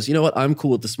conversation goes, you know what, I'm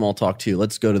cool with the small talk too.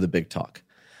 Let's go to the big talk.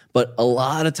 But a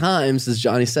lot of times, as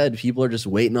Johnny said, people are just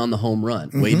waiting on the home run,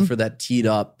 waiting for that teed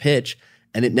up pitch,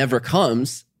 and it never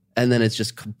comes, and then it's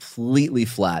just completely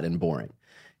flat and boring.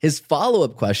 His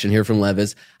follow-up question here from Lev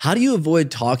is, how do you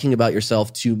avoid talking about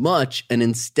yourself too much and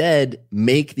instead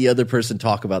make the other person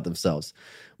talk about themselves?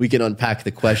 We can unpack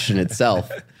the question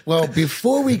itself. Well,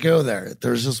 before we go there,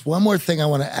 there's just one more thing I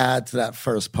want to add to that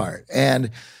first part.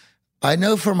 And I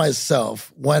know for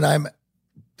myself, when I'm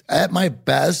at my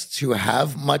best to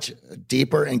have much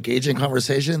deeper, engaging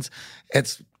conversations,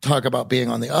 it's talk about being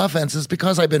on the offense, is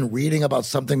because I've been reading about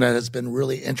something that has been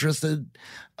really interested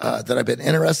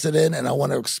in, and I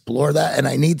want to explore that, and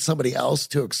I need somebody else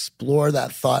to explore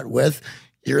that thought with.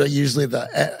 You're usually the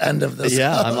end of this.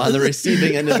 Yeah, I'm on the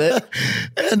receiving end of it.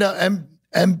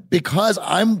 And because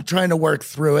I'm trying to work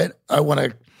through it, I want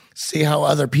to see how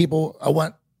other people, I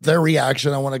want their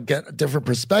reaction. I want to get different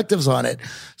perspectives on it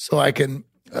so I can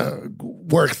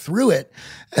work through it.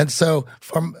 And so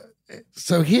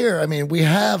here, I mean, we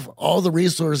have all the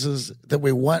resources that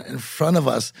we want in front of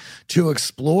us to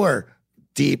explore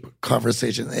deep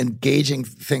conversation, engaging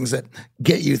things that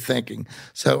get you thinking.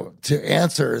 So to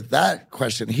answer that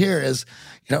question here is,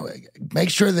 make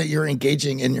sure that you're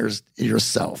engaging in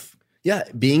yourself. Yeah,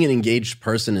 being an engaged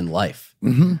person in life.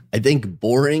 Mm-hmm. I think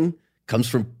boring comes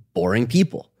from boring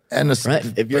people. And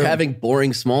right? If you're having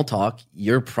boring small talk,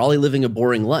 you're probably living a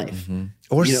boring life. Mm-hmm.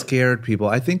 Or scared people.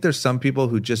 I think there's some people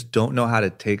who just don't know how to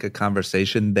take a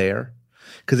conversation there,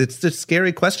 because it's just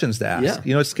scary questions to ask.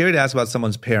 Yeah. It's scary to ask about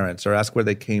someone's parents, or ask where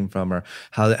they came from, or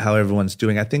how everyone's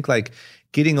doing. I think like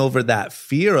getting over that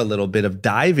fear a little bit of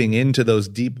diving into those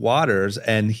deep waters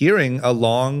and hearing a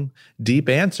long, deep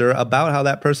answer about how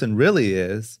that person really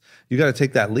is, you got to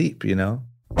take that leap,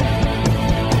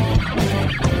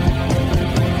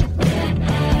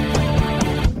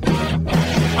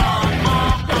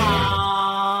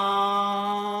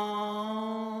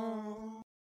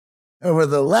 Over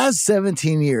the last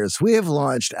 17 years, we have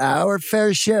launched our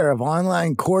fair share of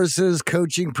online courses,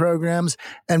 coaching programs,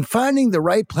 and finding the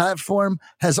right platform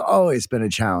has always been a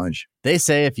challenge. They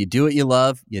say if you do what you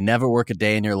love, you never work a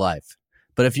day in your life.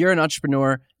 But if you're an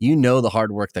entrepreneur, you know the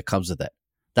hard work that comes with it.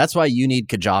 That's why you need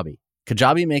Kajabi.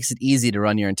 Kajabi makes it easy to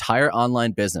run your entire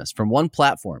online business from one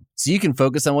platform, so you can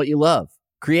focus on what you love,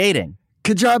 creating.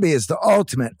 Kajabi is the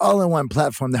ultimate all-in-one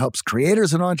platform that helps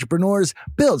creators and entrepreneurs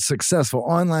build successful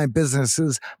online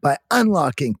businesses by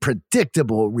unlocking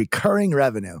predictable, recurring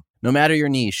revenue. No matter your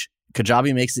niche,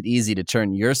 Kajabi makes it easy to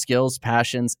turn your skills,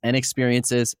 passions, and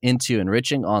experiences into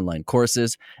enriching online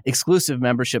courses, exclusive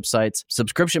membership sites,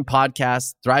 subscription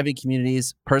podcasts, thriving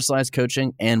communities, personalized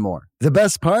coaching, and more. The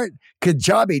best part?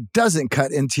 Kajabi doesn't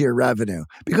cut into your revenue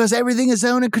because everything is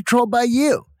owned and controlled by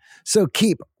you. So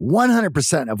keep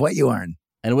 100% of what you earn.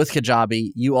 And with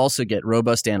Kajabi, you also get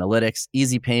robust analytics,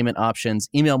 easy payment options,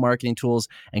 email marketing tools,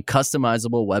 and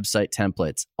customizable website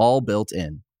templates, all built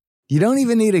in. You don't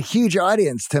even need a huge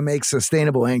audience to make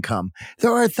sustainable income.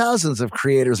 There are thousands of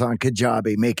creators on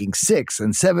Kajabi making 6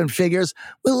 and 7 figures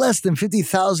with less than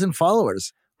 50,000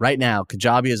 followers. Right now,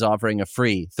 Kajabi is offering a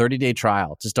free 30-day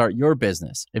trial to start your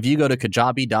business if you go to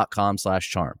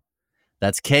kajabi.com/charm.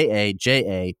 That's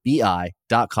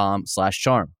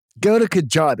KAJABI.com/charm. Go to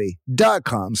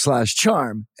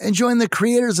kajabi.com/charm and join the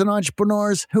creators and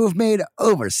entrepreneurs who have made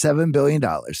over $7 billion.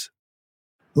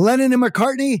 Lennon and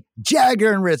McCartney,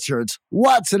 Jagger and Richards,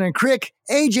 Watson and Crick,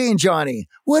 AJ and Johnny.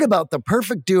 What about the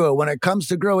perfect duo when it comes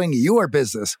to growing your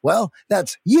business? Well,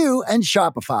 that's you and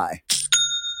Shopify.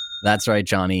 That's right,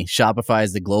 Johnny. Shopify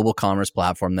is the global commerce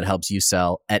platform that helps you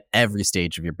sell at every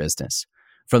stage of your business.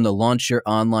 From the launch your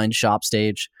online shop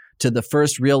stage to the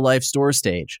first real life store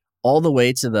stage, all the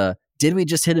way to the did we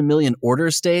just hit 1 million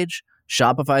orders stage?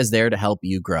 Shopify is there to help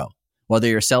you grow. Whether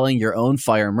you're selling your own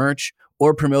fire merch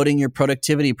or promoting your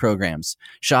productivity programs,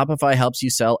 Shopify helps you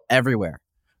sell everywhere.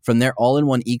 From their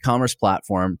all-in-one e-commerce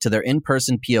platform to their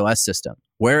in-person POS system,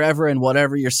 wherever and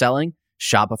whatever you're selling,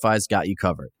 Shopify's got you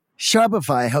covered.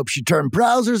 Shopify helps you turn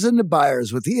browsers into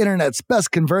buyers with the internet's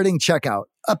best converting checkout,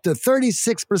 up to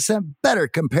 36% better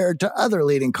compared to other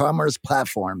leading commerce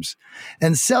platforms.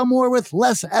 And sell more with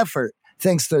less effort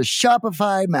thanks to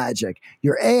Shopify Magic,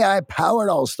 your AI-powered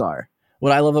all-star.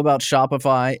 What I love about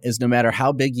Shopify is no matter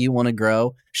how big you want to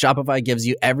grow, Shopify gives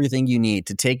you everything you need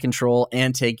to take control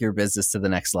and take your business to the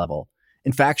next level.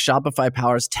 In fact, Shopify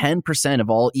powers 10% of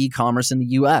all e-commerce in the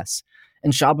U.S.,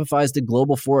 and Shopify is the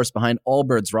global force behind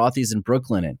Allbirds, Rothy's, and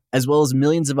Brooklinen, as well as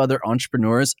millions of other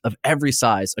entrepreneurs of every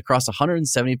size across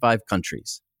 175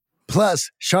 countries.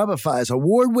 Plus, Shopify's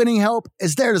award-winning help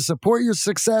is there to support your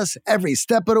success every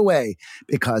step of the way,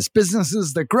 because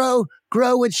businesses that grow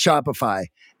with Shopify.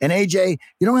 And AJ,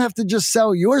 you don't have to just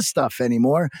sell your stuff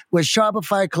anymore. With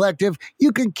Shopify Collective,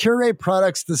 you can curate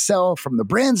products to sell from the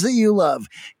brands that you love,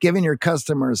 giving your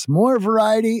customers more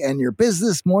variety and your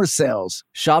business more sales.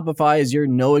 Shopify is your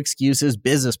no-excuses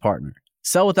business partner.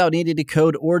 Sell without needing to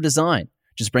code or design.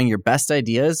 Just bring your best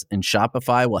ideas, and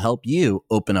Shopify will help you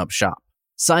open up shop.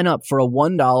 Sign up for a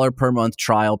 $1 per month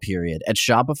trial period at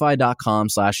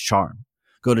shopify.com/charm.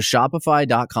 Go to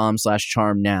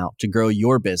shopify.com/charm now to grow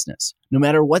your business, no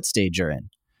matter what stage you're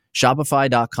in.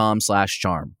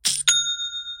 Shopify.com/charm.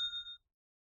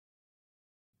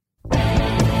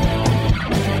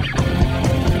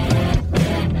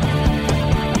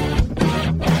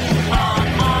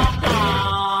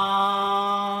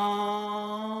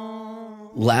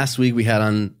 Last week, we had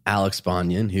on Alex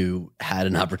Bonnion, who had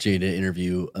an opportunity to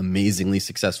interview amazingly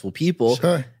successful people.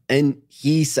 Sure. And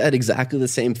he said exactly the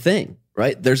same thing,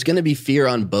 right? There's going to be fear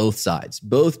on both sides.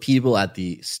 Both people at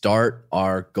the start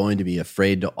are going to be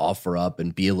afraid to offer up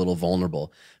and be a little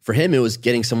vulnerable. For him, it was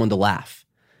getting someone to laugh.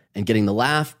 And getting the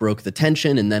laugh broke the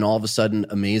tension. And then all of a sudden,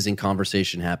 amazing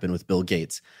conversation happened with Bill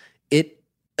Gates. It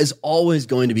is always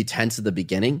going to be tense at the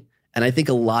beginning. And I think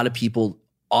a lot of people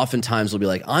oftentimes will be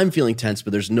like, I'm feeling tense,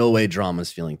 but there's no way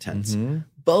drama's feeling tense. Mm-hmm.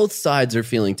 Both sides are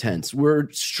feeling tense. We're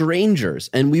strangers,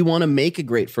 and we want to make a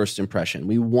great first impression.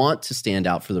 We want to stand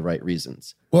out for the right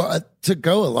reasons. Well, to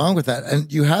go along with that,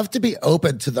 and you have to be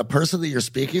open to the person that you're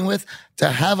speaking with to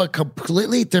have a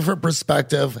completely different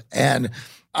perspective and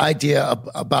idea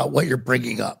about what you're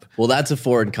bringing up. Well, that's a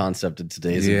foreign concept in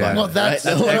today's environment. Well, that's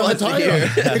what I'm talking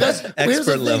about. Because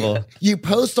expert level. You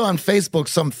post on Facebook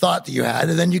some thought that you had,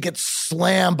 and then you get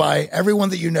slammed by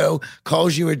everyone that you know,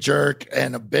 calls you a jerk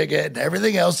and a bigot and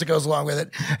everything else that goes along with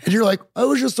it. And you're like, oh, it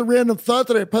was just a random thought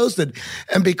that I posted.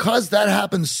 And because that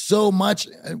happens so much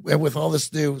with all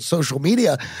this new social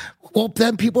media, well,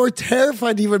 then people are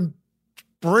terrified to even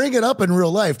bring it up in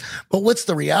real life. But what's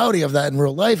the reality of that in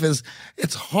real life is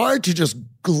it's hard to just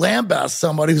lambast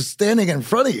somebody who's standing in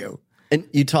front of you. And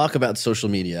you talk about social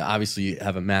media. Obviously, you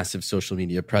have a massive social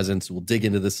media presence. We'll dig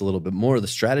into this a little bit more, the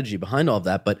strategy behind all of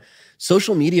that. But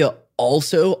social media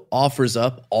also offers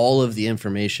up all of the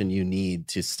information you need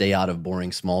to stay out of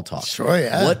boring small talk. Sure,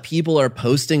 yeah. What people are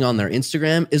posting on their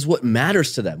Instagram is what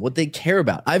matters to them, what they care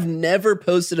about. I've never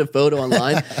posted a photo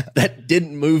online that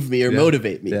didn't move me or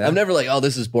motivate me. I'm never like, oh,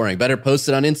 this is boring. Better post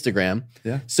it on Instagram.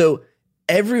 Yeah. So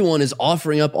everyone is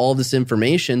offering up all this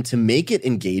information to make it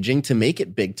engaging, to make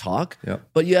it big talk,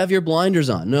 but you have your blinders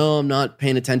on. No, I'm not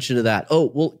paying attention to that.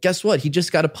 Oh, well, guess what? He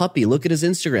just got a puppy. Look at his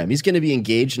Instagram. He's going to be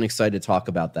engaged and excited to talk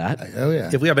about that. Oh, yeah.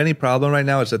 If we have any problem right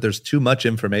now, it's that there's too much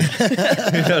information. You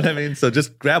know what I mean? So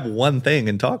just grab one thing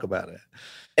and talk about it.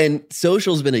 And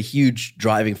social's been a huge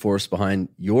driving force behind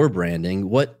your branding.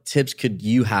 What tips could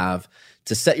you have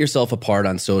to set yourself apart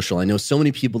on social? I know so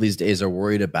many people these days are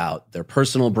worried about their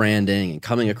personal branding and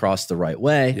coming across the right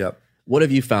way. Yep. What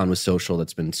have you found with social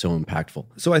that's been so impactful?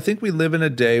 So I think we live in a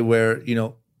day where, you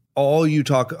know, all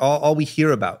we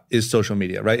hear about is social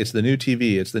media, right? It's the new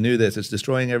TV, it's the new this, it's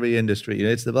destroying every industry, you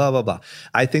know, it's the blah, blah, blah.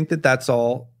 I think that that's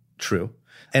all true.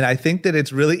 And I think that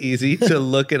it's really easy to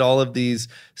look at all of these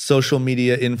social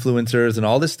media influencers and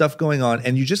all this stuff going on,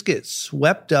 and you just get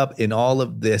swept up in all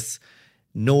of this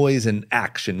noise and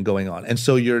action going on. And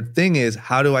so your thing is,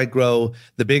 how do I grow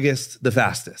the biggest, the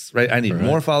fastest, right? I need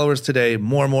more followers today,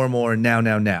 more,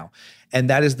 now. And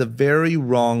that is the very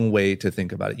wrong way to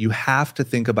think about it. You have to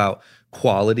think about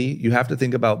quality. You have to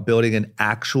think about building an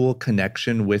actual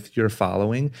connection with your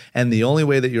following. And the only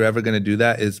way that you're ever going to do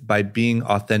that is by being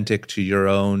authentic to your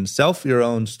own self, your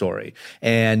own story.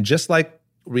 And just like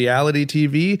reality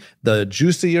TV, the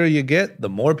juicier you get, the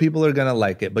more people are going to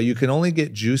like it. But you can only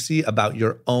get juicy about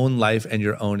your own life and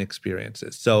your own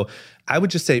experiences. So I would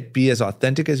just say be as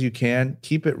authentic as you can.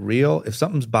 Keep it real. If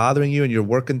something's bothering you and you're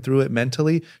working through it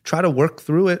mentally, try to work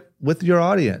through it with your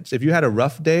audience. If you had a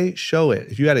rough day, show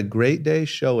it. If you had a great day,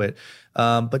 show it.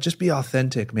 But just be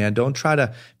authentic, man. Don't try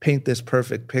to paint this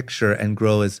perfect picture and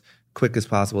grow as quick as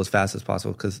possible, as fast as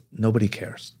possible, because nobody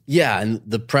cares. Yeah, and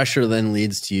the pressure then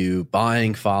leads to you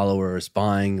buying followers,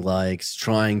 buying likes,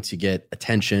 trying to get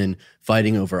attention,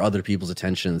 fighting over other people's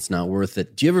attention. It's not worth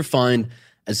it. Do you ever find,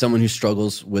 as someone who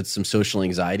struggles with some social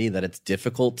anxiety, that it's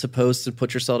difficult to post and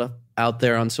put yourself out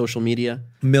there on social media?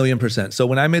 1,000,000%. So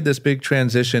when I made this big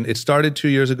transition, it started 2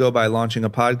 years ago by launching a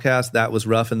podcast. That was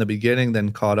rough in the beginning,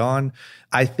 then caught on.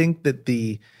 I think that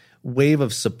the wave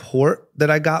of support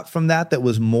that I got from that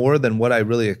was more than what I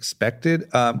really expected,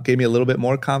 gave me a little bit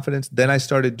more confidence. Then I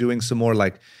started doing some more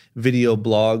like video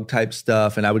blog type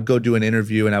stuff, and I would go do an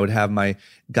interview and I would have my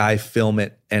guy film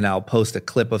it, and I'll post a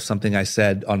clip of something I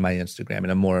said on my Instagram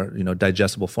in a more,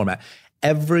 digestible format.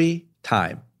 Every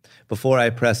time before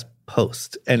I press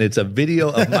post and it's a video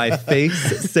of my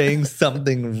face saying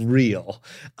something real,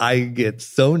 I get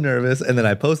so nervous, and then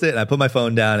I post it and I put my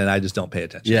phone down and I just don't pay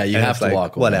attention. Yeah, you and have to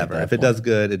walk away. Whatever. If it does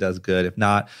good, it does good. If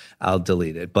not, I'll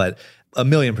delete it. But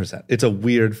 1,000,000%. It's a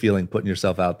weird feeling putting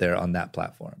yourself out there on that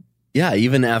platform. Yeah,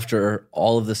 even after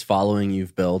all of this following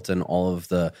you've built and all of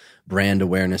the brand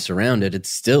awareness around it, it's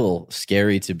still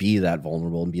scary to be that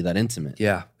vulnerable and be that intimate.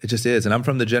 Yeah, it just is. And I'm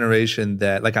from the generation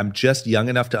that, like, I'm just young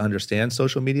enough to understand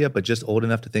social media, but just old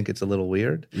enough to think it's a little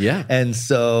weird. Yeah. And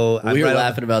so we were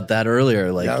laughing about that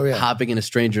earlier, like hopping in a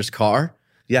stranger's car.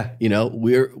 Yeah.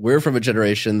 We're from a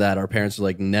generation that our parents were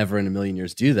like, never in a million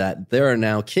years do that. There are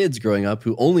now kids growing up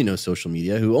who only know social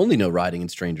media, who only know riding in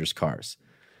strangers' cars.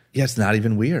 Yeah, it's not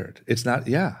even weird. It's not,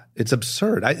 it's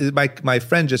absurd. My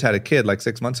friend just had a kid like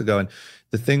 6 months ago, and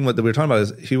the thing that we were talking about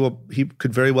is he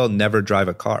could very well never drive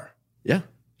a car. Yeah.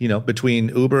 Between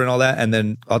Uber and all that, and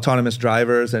then autonomous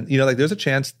drivers, and there's a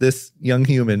chance this young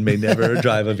human may never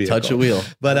drive a vehicle. Touch a wheel.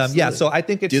 But so I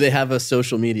think it's... Do they have a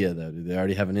social media though? Do they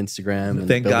already have an Instagram? And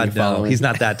thank God, no. Following? He's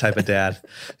not that type of dad.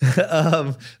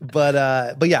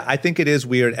 But yeah, I think it is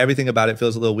weird. Everything about it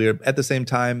feels a little weird. At the same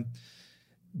time,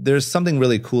 there's something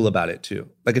really cool about it too.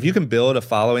 Like if you can build a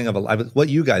following of what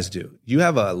you guys do, you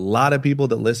have a lot of people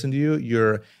that listen to you.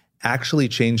 You're actually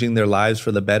changing their lives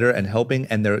for the better and helping.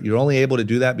 And you're only able to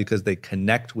do that because they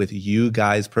connect with you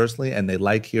guys personally, and they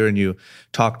like hearing you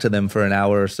talk to them for an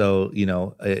hour or so,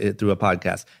 through a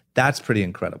podcast. That's pretty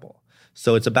incredible.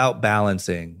 So it's about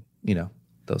balancing,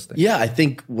 those things. Yeah, I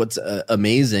think what's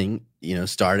amazing,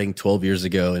 starting 12 years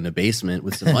ago in a basement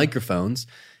with some microphones,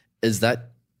 is that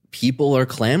people are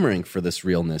clamoring for this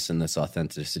realness and this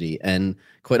authenticity. And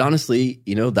quite honestly,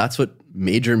 that's what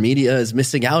major media is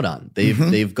missing out on.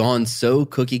 They've gone so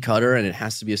cookie cutter, and it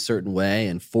has to be a certain way,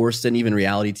 and forced, and even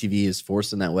reality TV is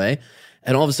forced in that way.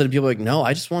 And all of a sudden people are like, no,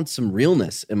 I just want some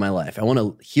realness in my life. I want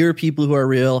to hear people who are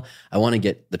real. I want to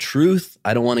get the truth.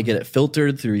 I don't want to get it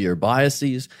filtered through your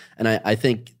biases. And I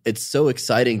think it's so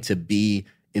exciting to be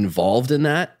involved in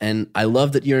that. And I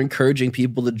love that you're encouraging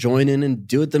people to join in and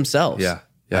do it themselves. Yeah.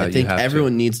 I think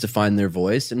everyone needs to find their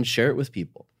voice and share it with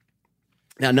people.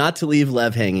 Now, not to leave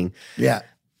Lev hanging. Yeah.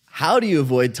 How do you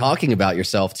avoid talking about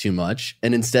yourself too much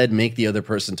and instead make the other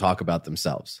person talk about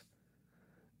themselves?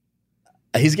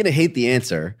 He's going to hate the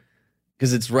answer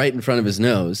because it's right in front of his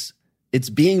nose. It's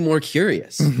being more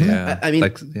curious. Yeah. I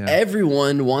mean,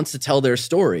 everyone wants to tell their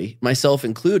story, myself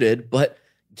included, but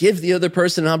give the other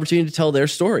person an opportunity to tell their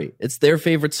story. It's their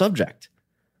favorite subject.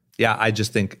 Yeah, I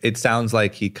just think it sounds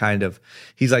like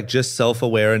he's like just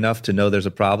self-aware enough to know there's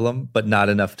a problem, but not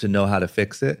enough to know how to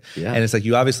fix it. Yeah. And it's like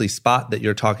you obviously spot that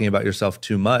you're talking about yourself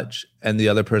too much and the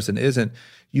other person isn't.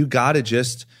 You got to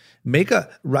just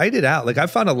write it out. Like I've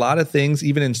found a lot of things,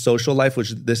 even in social life,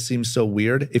 which this seems so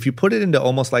weird. If you put it into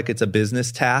almost like it's a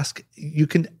business task, you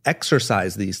can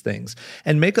exercise these things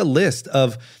and make a list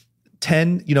of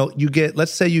 10,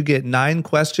 let's say you get 9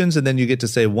 questions, and then you get to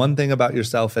say one thing about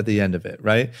yourself at the end of it,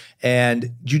 right?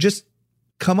 And you just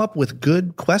come up with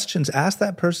good questions. Ask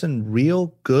that person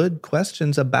real good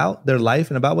questions about their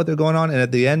life and about what they're going on. And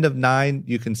at the end of 9,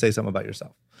 you can say something about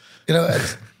yourself.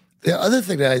 The other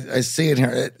thing that I see in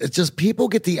here, it's just people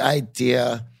get the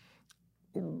idea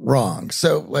wrong.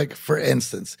 So, like, for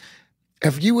instance,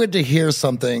 if you were to hear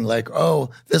something like,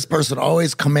 oh, this person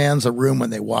always commands a room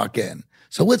when they walk in.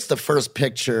 So what's the first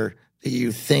picture that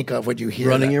you think of when you hear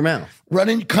Running that? your mouth.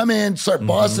 Come in, start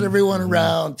bossing everyone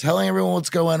around, telling everyone what's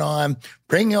going on,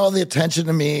 bringing all the attention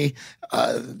to me.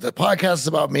 The podcast is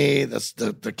about me.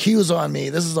 The cue's on me.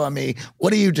 This is on me.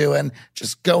 What are you doing?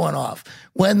 Just going off.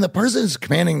 When the person who's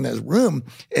commanding the room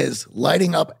is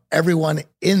lighting up everyone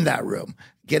in that room,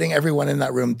 getting everyone in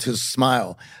that room to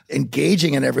smile,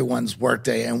 engaging in everyone's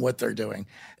workday and what they're doing.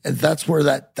 And that's where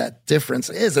that difference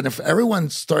is. And if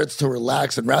everyone starts to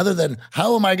relax, and rather than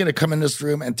how am I going to come in this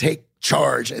room and take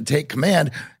charge and take command,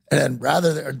 and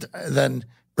rather than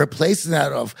replacing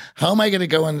that of how am I going to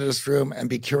go into this room and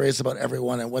be curious about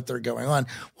everyone and what they're going on,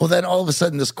 well, then all of a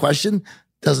sudden this question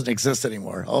doesn't exist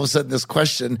anymore. All of a sudden this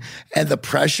question and the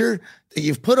pressure that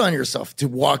you've put on yourself to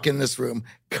walk in this room,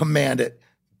 command it,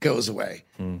 goes away.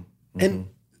 Mm-hmm. And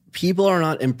people are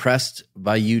not impressed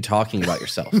by you talking about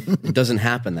yourself. It doesn't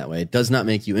happen that way. It does not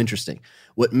make you interesting.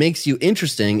 What makes you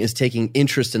interesting is taking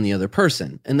interest in the other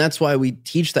person. And that's why we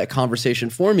teach that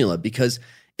conversation formula, because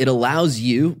it allows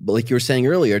you, like you were saying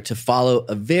earlier, to follow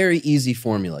a very easy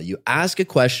formula. You ask a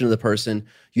question of the person.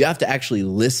 You have to actually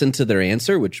listen to their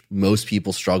answer, which most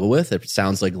people struggle with. It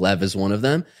sounds like Lev is one of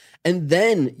them. And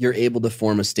then you're able to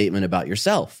form a statement about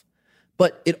yourself.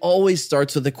 But it always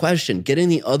starts with a question, getting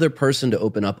the other person to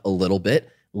open up a little bit,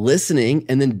 listening,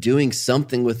 and then doing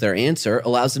something with their answer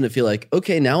allows them to feel like,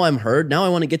 okay, now I'm heard. Now I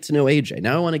want to get to know AJ.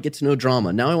 Now I want to get to know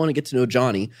Drama. Now I want to get to know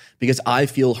Johnny because I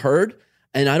feel heard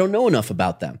and I don't know enough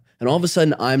about them. And all of a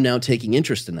sudden, I'm now taking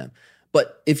interest in them.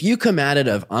 But if you come at it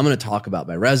of, I'm going to talk about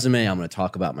my resume, I'm going to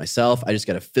talk about myself, I just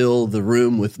got to fill the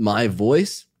room with my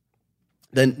voice,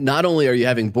 then not only are you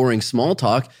having boring small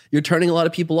talk, you're turning a lot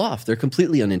of people off. They're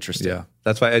completely uninterested. Yeah.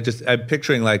 That's why I'm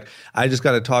picturing like, I just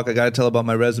got to talk. I got to tell about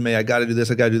my resume. I got to do this.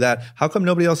 I got to do that. How come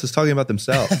nobody else is talking about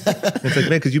themselves? It's like, man,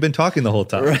 because you've been talking the whole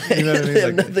time. Right. You know what I mean? They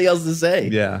have nothing else to say.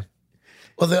 Yeah.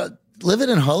 Well, living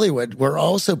in Hollywood, we're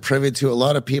also privy to a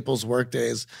lot of people's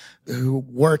workdays who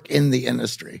work in the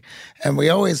industry. And we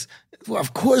always,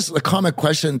 of course, the common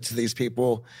question to these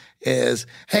people is,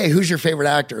 hey, who's your favorite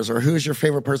actors or who's your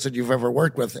favorite person you've ever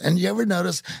worked with? And you ever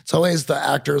notice it's always the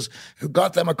actors who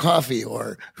got them a coffee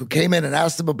or who came in and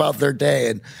asked them about their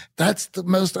day. And that's the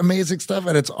most amazing stuff.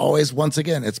 And it's always, once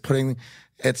again, it's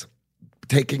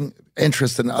taking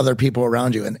interest in other people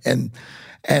around you.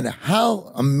 And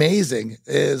how amazing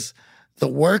is the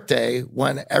workday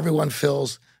when everyone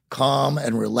feels calm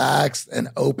and relaxed and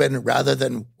open rather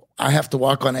than I have to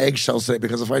walk on eggshells today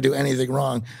because if I do anything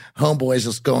wrong, homeboy's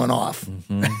just going off.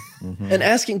 Mm-hmm, mm-hmm. And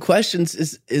asking questions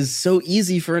is so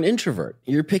easy for an introvert.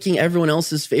 You're picking everyone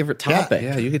else's favorite topic.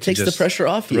 Yeah, you get to takes the pressure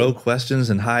off you. Throw questions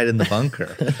and hide in the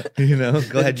bunker.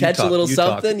 Go ahead, catch you talk, a little you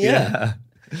something. Talk.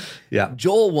 Yeah.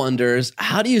 Joel wonders,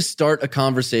 how do you start a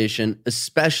conversation,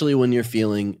 especially when you're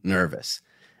feeling nervous?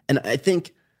 And I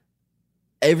think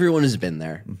everyone has been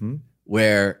there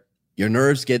where your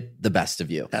nerves get the best of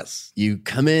you. Yes. You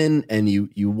come in and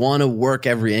you want to work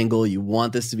every angle. You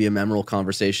want this to be a memorable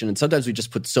conversation. And sometimes we just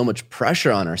put so much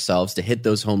pressure on ourselves to hit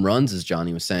those home runs, as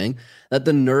Johnny was saying, that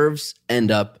the nerves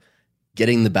end up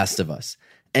getting the best of us.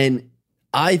 And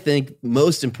I think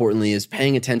most importantly is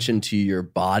paying attention to your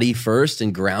body first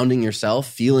and grounding yourself,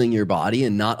 feeling your body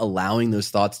and not allowing those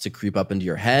thoughts to creep up into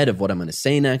your head of what I'm going to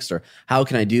say next or how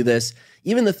can I do this?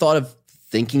 Even the thought of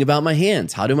thinking about my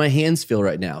hands, how do my hands feel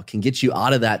right now, can get you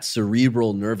out of that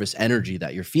cerebral nervous energy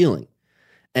that you're feeling.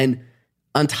 And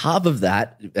on top of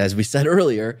that, as we said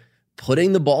earlier,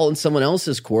 putting the ball in someone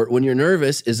else's court when you're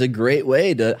nervous is a great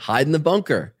way to hide in the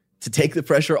bunker, to take the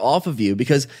pressure off of you.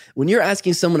 Because when you're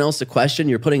asking someone else a question,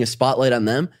 you're putting a spotlight on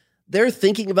them, they're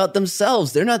thinking about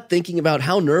themselves. They're not thinking about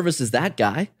how nervous is that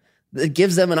guy. It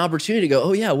gives them an opportunity to go,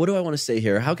 oh yeah, what do I want to say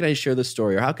here? How can I share this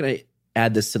story? Or how can I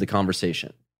add this to the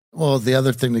conversation? Well, the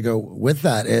other thing to go with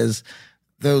that is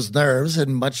those nerves,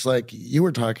 and much like you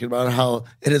were talking about, how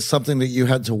it is something that you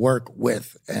had to work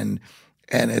with, and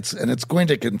it's going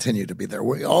to continue to be there.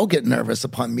 We all get nervous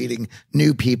upon meeting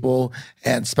new people,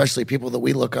 and especially people that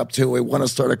we look up to. We want to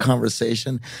start a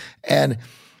conversation, and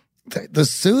the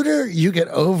sooner you get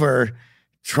over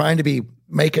trying to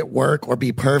make it work or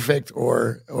be perfect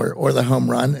or the home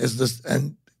run is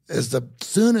the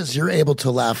soon as you're able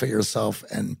to laugh at yourself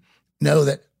and know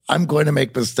that I'm going to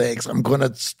make mistakes. I'm going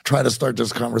to try to start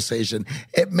this conversation.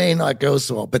 It may not go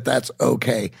so well, but that's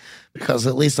okay because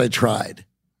at least I tried.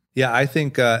 Yeah, I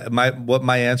think what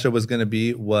my answer was going to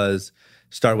be was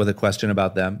start with a question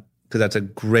about them. because that's a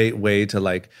great way to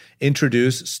like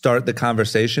start the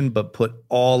conversation, but put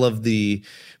all of the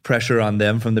pressure on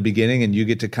them from the beginning, and you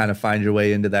get to kind of find your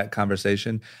way into that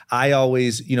conversation. I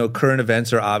always, current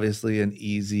events are obviously an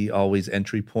easy always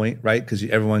entry point, right? Because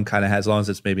everyone kind of has, as long as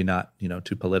it's maybe not,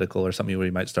 too political or something where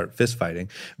you might start fist fighting,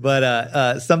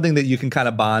 but something that you can kind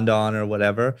of bond on or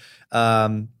whatever.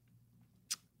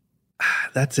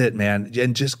 That's it, man.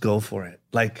 And just go for it.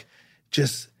 Like,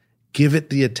 just give it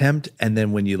the attempt. And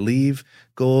then when you leave,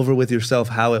 go over with yourself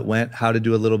how it went, how to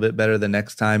do a little bit better the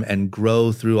next time, and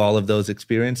grow through all of those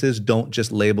experiences. Don't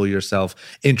just label yourself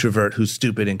introvert who's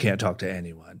stupid and can't talk to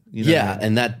anyone. You know what I mean?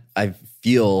 And that I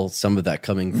feel some of that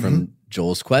coming from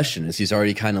Joel's question is he's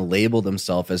already kind of labeled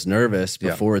himself as nervous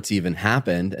before it's even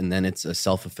happened. And then it's a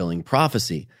self-fulfilling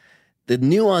prophecy. The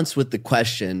nuance with the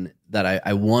question that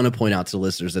I want to point out to the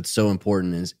listeners that's so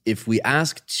important is if we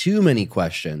ask too many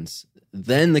questions,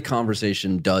 then the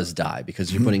conversation does die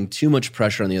because you're putting too much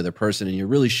pressure on the other person and you're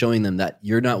really showing them that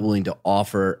you're not willing to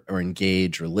offer or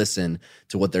engage or listen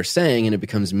to what they're saying, and it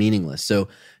becomes meaningless. So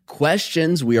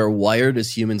questions we are wired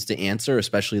as humans to answer,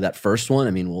 especially that first one.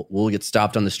 I mean, we'll get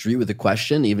stopped on the street with a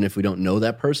question, even if we don't know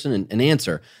that person, and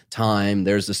answer. Time,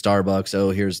 there's the Starbucks,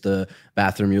 oh, here's the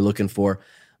bathroom you're looking for.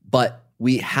 But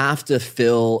we have to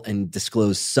fill and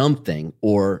disclose something,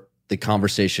 or the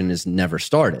conversation is never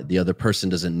started. The other person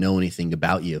doesn't know anything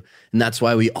about you. And that's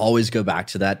why we always go back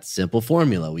to that simple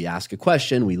formula. We ask a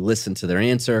question, we listen to their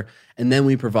answer, and then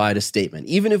we provide a statement.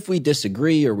 Even if we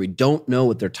disagree or we don't know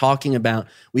what they're talking about,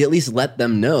 we at least let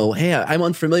them know, hey, I'm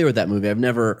unfamiliar with that movie. I've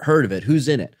never heard of it. Who's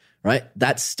in it? Right?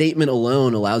 That statement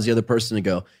alone allows the other person to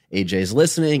go, AJ's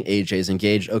listening, AJ's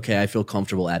engaged. Okay, I feel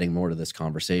comfortable adding more to this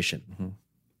conversation. Mm-hmm.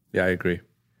 Yeah, I agree.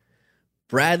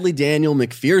 Bradley Daniel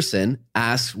McPherson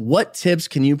asks, what tips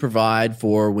can you provide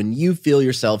for when you feel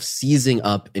yourself seizing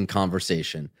up in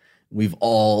conversation? We've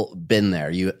all been there.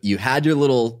 You had your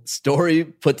little story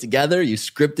put together. You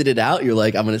scripted it out. You're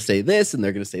like, I'm going to say this, and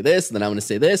they're going to say this, and then I'm going to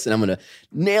say this, and I'm going to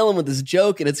nail them with this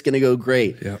joke, and it's going to go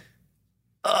great. Yeah.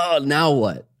 Oh, now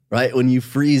what? Right? When you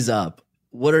freeze up,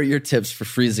 what are your tips for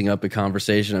freezing up a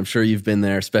conversation? I'm sure you've been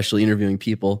there, especially interviewing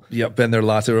people. Yep, been there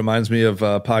lots. It reminds me of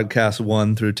podcast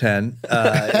 1 through 10.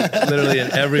 Literally in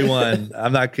every one.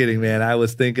 I'm not kidding, man. I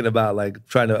was thinking about like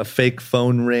trying to a fake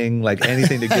phone ring, like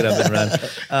anything to get up and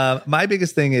run. My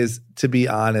biggest thing is, to be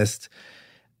honest,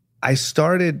 I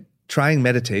started trying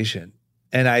meditation.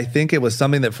 And I think it was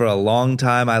something that for a long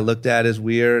time I looked at as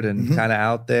weird and kind of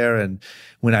out there. And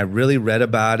when I really read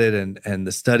about it and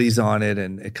the studies on it,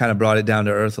 and it kind of brought it down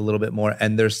to earth a little bit more.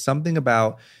 And there's something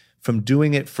about from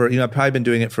doing it for, I've probably been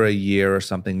doing it for a year or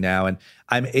something now. And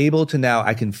I'm able to now,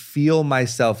 I can feel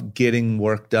myself getting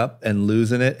worked up and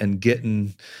losing it and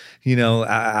getting,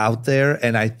 out there.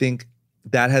 And I think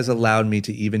that has allowed me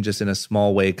to even just in a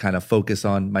small way kind of focus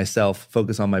on myself,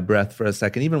 focus on my breath for a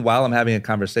second. Even while I'm having a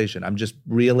conversation, I'm just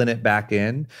reeling it back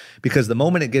in, because the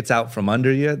moment it gets out from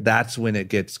under you, that's when it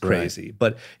gets crazy. Right.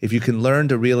 But if you can learn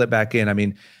to reel it back in, I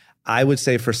mean, I would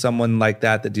say for someone like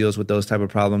that deals with those type of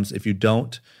problems, if you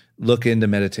don't look into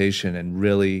meditation and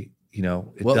really,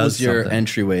 what was your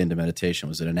entryway into meditation?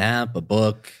 Was it an app, a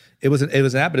book? It was an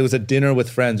app, but it was a dinner with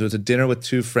friends. It was a dinner with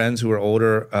 2 friends who were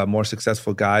older, more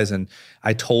successful guys. And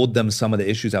I told them some of the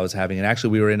issues I was having. And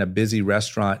actually, we were in a busy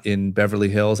restaurant in Beverly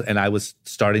Hills, and I was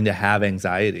starting to have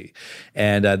anxiety.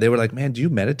 And they were like, man, do you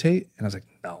meditate? And I was like,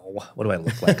 no, what do I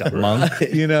look like, a monk?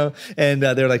 And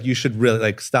they're like, you should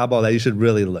really stop all that. You should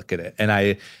really look at it. And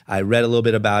I read a little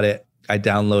bit about it. I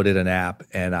downloaded an app,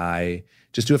 and I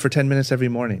just do it for 10 minutes every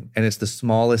morning. And it's the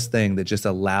smallest thing that just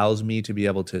allows me to be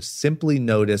able to simply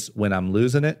notice when I'm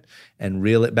losing it and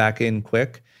reel it back in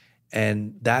quick.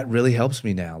 And that really helps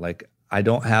me now. Like, I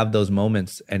don't have those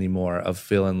moments anymore of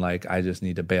feeling like I just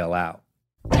need to bail out.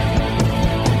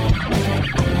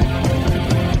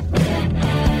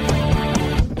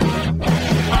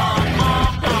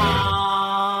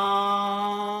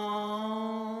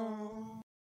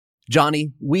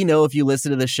 Johnny, we know if you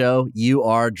listen to the show, you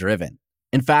are driven.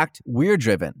 In fact, we're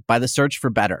driven by the search for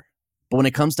better. But when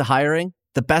it comes to hiring,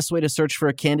 the best way to search for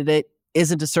a candidate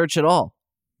isn't to search at all.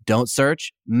 Don't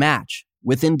search, match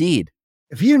with Indeed.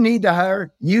 If you need to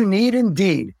hire, you need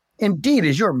Indeed. Indeed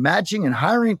is your matching and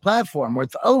hiring platform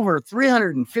with over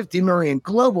 350 million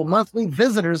global monthly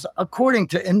visitors, according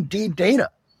to Indeed data.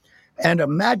 And a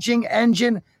matching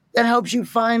engine that helps you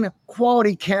find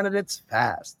quality candidates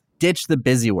fast. Ditch the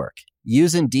busy work.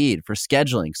 Use Indeed for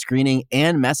scheduling, screening,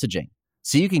 and messaging,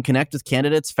 so you can connect with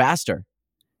candidates faster.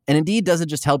 And Indeed doesn't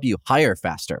just help you hire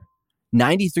faster.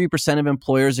 93% of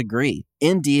employers agree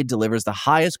Indeed delivers the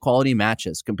highest quality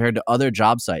matches compared to other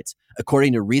job sites,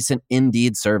 according to recent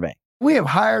Indeed survey. We have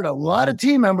hired a lot of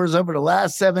team members over the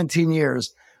last 17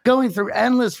 years. Going through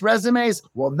endless resumes,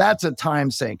 well, that's a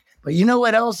time sink. But you know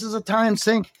what else is a time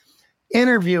sink?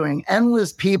 Interviewing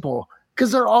endless people,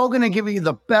 because they're all going to give you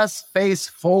the best face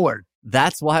forward.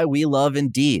 That's why we love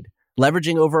Indeed,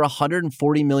 leveraging over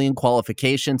 140 million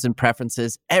qualifications and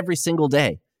preferences every single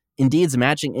day. Indeed's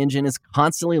matching engine is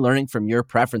constantly learning from your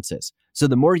preferences. So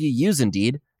the more you use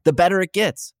Indeed, the better it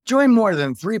gets. Join more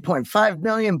than 3.5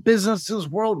 million businesses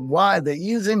worldwide that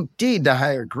use Indeed to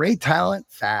hire great talent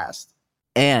fast.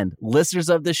 And listeners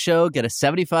of this show get a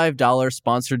 $75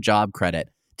 sponsored job credit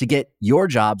to get your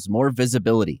jobs more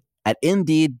visibility at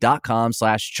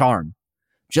Indeed.com/charm.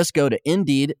 Just go to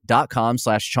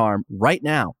Indeed.com/charm right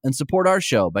now and support our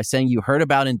show by saying you heard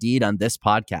about Indeed on this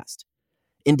podcast.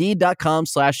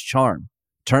 Indeed.com/charm.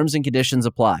 Terms and conditions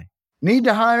apply. Need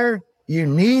to hire? You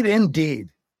need Indeed.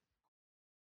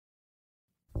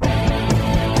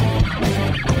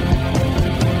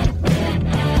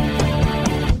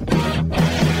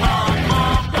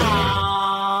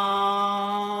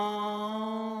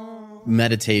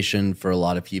 Meditation for a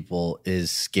lot of people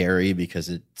is scary because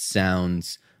it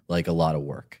sounds like a lot of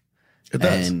work. It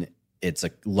does. And it's a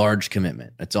large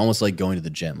commitment. It's almost like going to the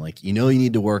gym. Like, you know, you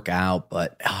need to work out,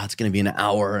 but it's going to be an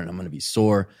hour and I'm going to be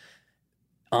sore.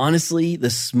 Honestly, the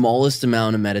smallest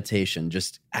amount of meditation,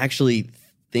 just actually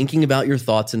thinking about your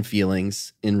thoughts and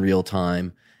feelings in real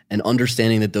time and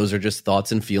understanding that those are just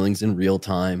thoughts and feelings in real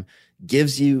time,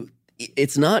 gives you,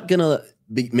 it's not going to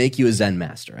make you a Zen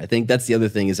master. I think that's the other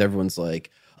thing is everyone's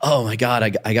like, oh my God,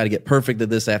 I got to get perfect at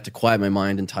this. I have to quiet my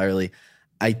mind entirely.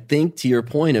 I think to your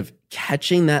point of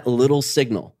catching that little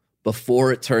signal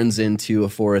before it turns into a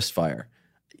forest fire,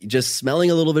 just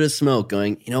smelling a little bit of smoke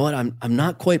going, you know what, I'm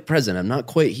not quite present. I'm not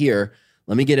quite here.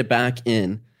 Let me get it back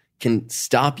in, can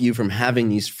stop you from having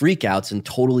these freakouts and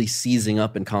totally seizing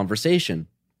up in conversation.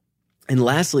 And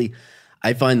lastly,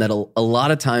 I find that a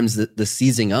lot of times the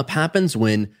seizing up happens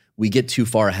when we get too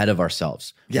far ahead of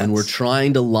ourselves. Yes. When we're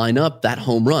trying to line up that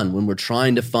home run, when we're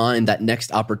trying to find that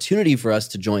next opportunity for us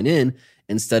to join in,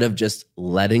 instead of just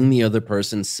letting the other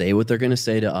person say what they're going to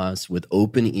say to us with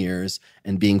open ears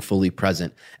and being fully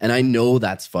present. And I know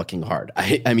that's fucking hard.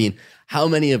 I mean, how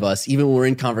many of us, even when we're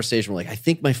in conversation, we're like, I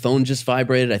think my phone just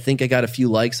vibrated. I think I got a few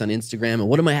likes on Instagram. And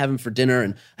what am I having for dinner?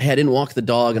 And I didn't walk the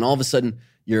dog. And all of a sudden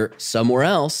you're somewhere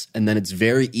else. And then it's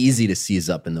very easy to seize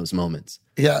up in those moments.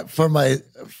 Yeah, for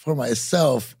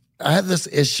myself, I have this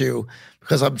issue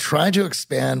because I'm trying to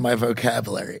expand my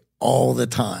vocabulary all the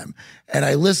time. And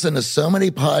I listen to so many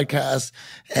podcasts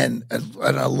and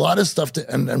a lot of stuff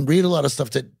and read a lot of stuff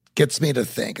that gets me to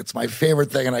think. It's my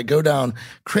favorite thing. And I go down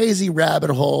crazy rabbit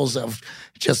holes of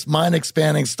just mind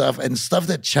expanding stuff and stuff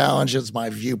that challenges my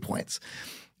viewpoints.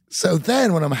 So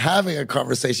then when I'm having a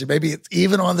conversation, maybe it's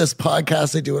even on this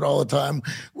podcast, I do it all the time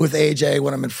with AJ,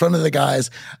 when I'm in front of the guys,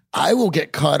 I will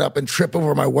get caught up and trip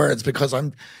over my words because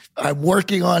I'm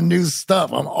working on new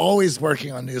stuff. I'm always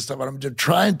working on new stuff. And I'm just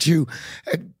trying to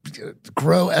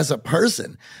grow as a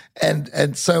person.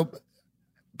 And so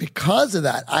because of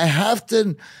that, I have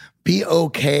to be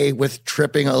okay with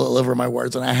tripping over my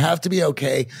words. And I have to be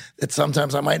okay that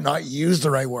sometimes I might not use the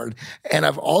right word. And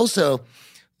I'm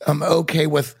okay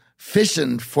with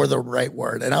fishing for the right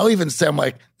word. And I'll even say, I'm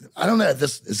like, I don't know,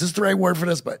 is this the right word for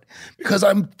this? But because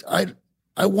I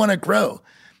want to grow.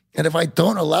 And if I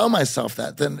don't allow myself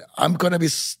that, then I'm going to be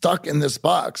stuck in this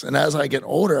box. And as I get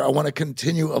older, I want to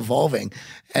continue evolving.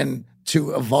 And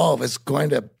to evolve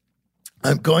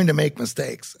I'm going to make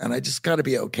mistakes. And I just got to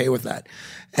be okay with that.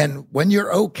 And when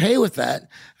you're okay with that,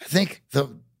 I think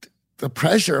the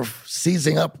pressure of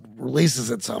seizing up releases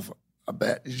itself a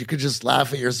bit. You could just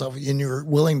laugh at yourself and you're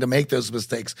willing to make those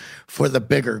mistakes for the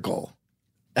bigger goal.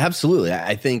 Absolutely.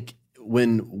 I think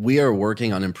when we are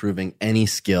working on improving any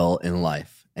skill in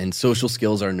life, and social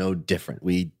skills are no different.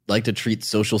 We like to treat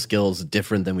social skills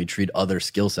different than we treat other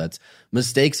skill sets.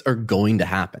 Mistakes are going to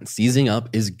happen. Seizing up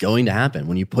is going to happen.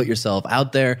 When you put yourself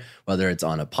out there, whether it's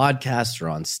on a podcast or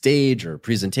on stage or a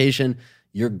presentation,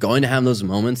 you're going to have those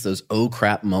moments, those oh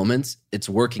crap moments. It's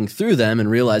working through them and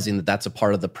realizing that that's a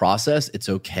part of the process. It's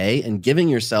okay. And giving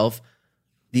yourself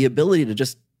the ability to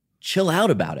just chill out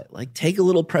about it. Like, take a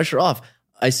little pressure off.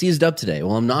 I seized up today.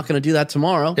 Well, I'm not going to do that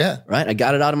tomorrow. Yeah. Right? I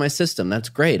got it out of my system. That's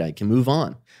great. I can move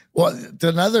on. Well,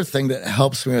 another thing that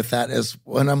helps me with that is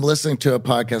when I'm listening to a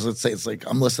podcast, let's say it's like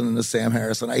I'm listening to Sam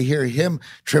Harris and I hear him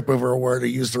trip over a word or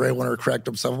use the right one or correct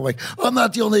himself. I'm like, I'm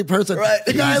not the only person. Right.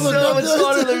 The guy He's so much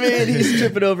smarter than me and he's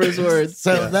tripping over his words.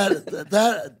 So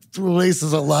that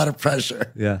releases a lot of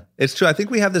pressure. Yeah, it's true. I think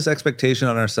we have this expectation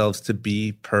on ourselves to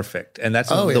be perfect. And that's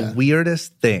the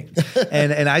weirdest thing.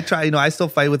 and I try, I still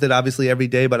fight with it obviously every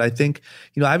day, but I think,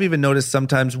 I've even noticed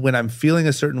sometimes when I'm feeling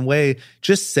a certain way,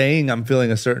 just saying I'm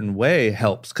feeling a certain way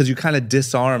helps because you kind of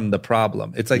disarm the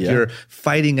problem. It's like you're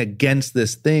fighting against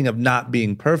this thing of not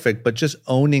being perfect, but just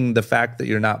owning the fact that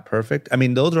you're not perfect. I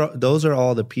mean, those are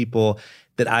all the people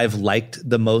that I've liked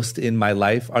the most in my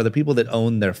life are the people that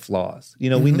own their flaws. We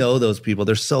know those people.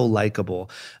 They're so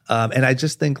likable. And I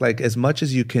just think like as much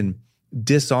as you can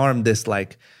disarm this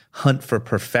like hunt for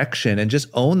perfection and just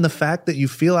own the fact that you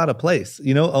feel out of place,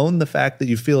 own the fact that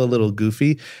you feel a little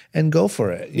goofy and go for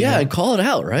it. Yeah, and call it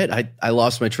out, right? I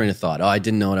lost my train of thought. Oh, I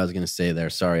didn't know what I was going to say there.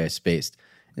 Sorry, I spaced.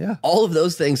 Yeah. All of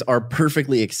those things are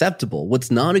perfectly acceptable. What's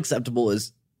not acceptable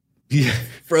is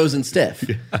frozen stiff.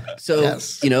 So,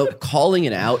 calling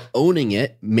it out, owning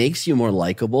it makes you more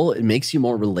likable. It makes you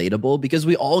more relatable because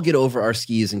we all get over our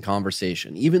skis in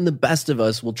conversation. Even the best of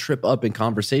us will trip up in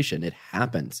conversation. It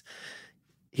happens.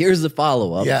 Here's the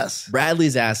follow-up. Yes.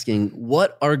 Bradley's asking,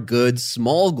 what are good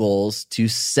small goals to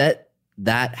set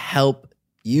that help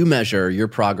you measure your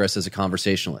progress as a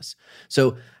conversationalist?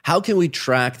 So how can we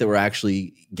track that we're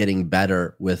actually getting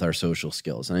better with our social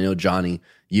skills? And I know, Johnny,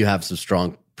 you have some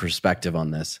strong perspective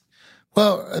on this.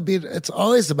 Well, I mean, it's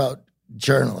always about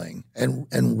journaling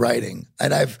and writing.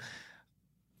 And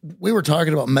we were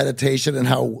talking about meditation and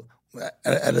how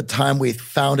at a time we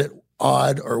found it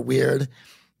odd or weird.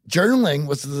 Journaling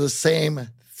was the same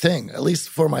thing, at least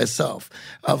for myself,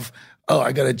 of,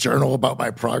 I got to journal about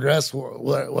my progress,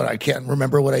 what I can't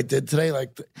remember what I did today.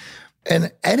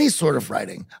 And any sort of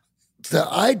writing, the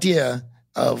idea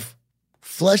of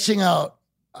fleshing out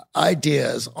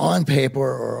ideas on paper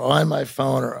or on my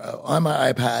phone or on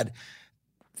my iPad,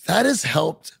 that has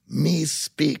helped me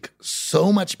speak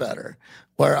so much better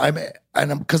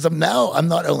because I'm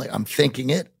not only, I'm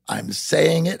thinking it, I'm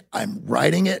saying it, I'm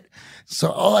writing it. So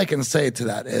all I can say to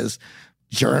that is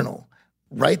journal.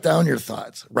 Write down your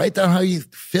thoughts. Write down how you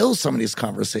feel some of these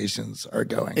conversations are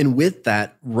going. And with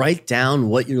that, write down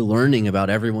what you're learning about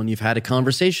everyone you've had a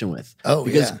conversation with.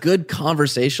 Because good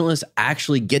conversationalists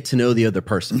actually get to know the other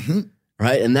person,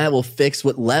 right? And that will fix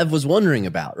what Lev was wondering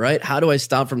about, right? How do I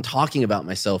stop from talking about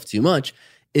myself too much?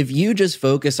 If you just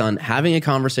focus on having a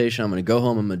conversation, I'm going to go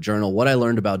home, I'm going to journal what I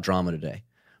learned about drama today,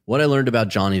 what I learned about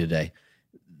Johnny today.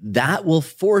 That will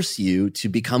force you to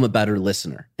become a better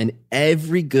listener. And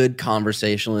every good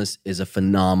conversationalist is a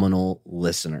phenomenal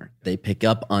listener. They pick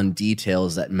up on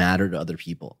details that matter to other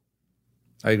people.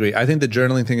 I agree. I think the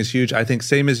journaling thing is huge. I think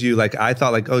same as you, I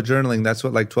thought journaling, that's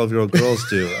what 12-year-old girls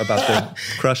do about their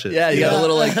crushes. Yeah, you got a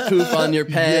little poop on your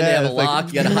pen, you have a lock,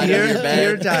 you got to hide under your bed.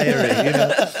 Your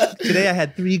diary, Today I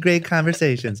had 3 great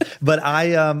conversations. But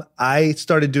I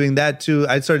started doing that too.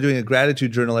 I started doing a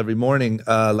gratitude journal every morning 6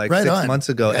 months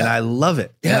ago, and I love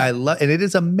it. Yeah. And it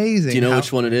is amazing. Do you know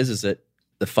which one it is? Is it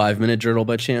the 5-minute journal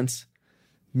by chance?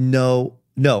 No.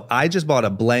 I just bought a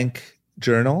blank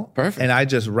journal. Perfect. And I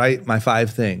just write my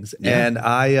 5 things. Yeah. And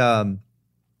I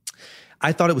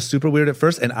thought it was super weird at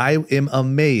first. And I am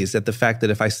amazed at the fact that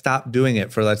if I stop doing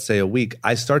it for, let's say, a week,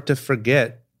 I start to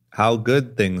forget how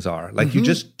good things are. You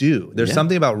just do. There's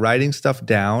something about writing stuff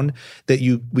down that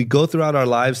we go throughout our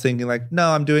lives thinking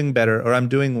no, I'm doing better, or I'm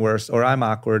doing worse, or I'm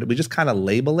awkward. We just kind of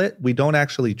label it. We don't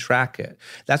actually track it.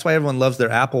 That's why everyone loves their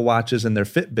Apple Watches and their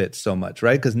Fitbits so much,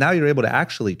 right? Because now you're able to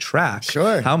actually track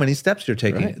how many steps you're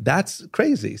taking. Right. That's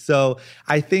crazy. So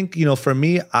I think, for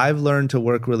me, I've learned to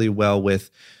work really well with,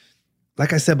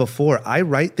 like I said before, I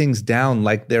write things down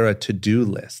like they're a to-do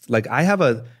list. I have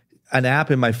an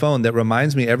app in my phone that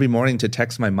reminds me every morning to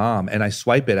text my mom, and I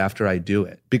swipe it after I do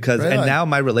it now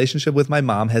my relationship with my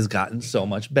mom has gotten so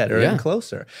much better and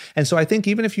closer. And so I think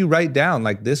even if you write down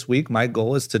this week, my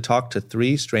goal is to talk to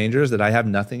 3 strangers that I have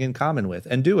nothing in common with,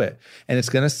 and do it. And it's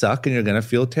going to suck and you're going to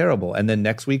feel terrible. And then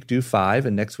next week do 5,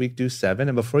 and next week do 7.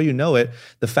 And before you know it,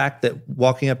 the fact that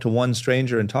walking up to one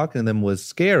stranger and talking to them was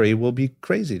scary will be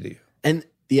crazy to you. And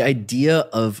the idea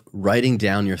of writing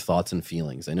down your thoughts and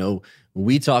feelings. I know when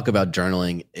we talk about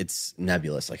journaling, it's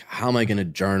nebulous. How am I going to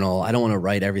journal? I don't want to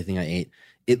write everything I ate.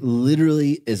 It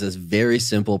literally is a very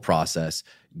simple process.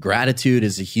 Gratitude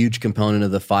is a huge component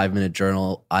of the 5-minute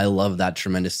journal. I love that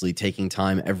tremendously, taking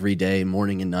time every day,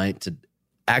 morning and night, to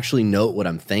actually note what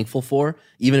I'm thankful for,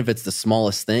 even if it's the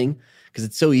smallest thing, because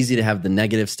it's so easy to have the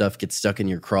negative stuff get stuck in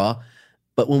your craw.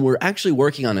 But when we're actually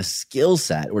working on a skill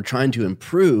set, we're trying to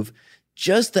improve,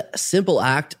 just the simple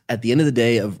act at the end of the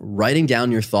day of writing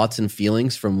down your thoughts and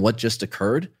feelings from what just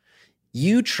occurred,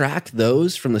 you track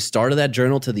those from the start of that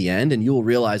journal to the end, and you will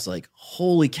realize, like,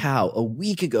 holy cow, a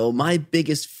week ago, my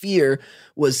biggest fear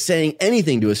was saying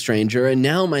anything to a stranger. And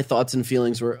now my thoughts and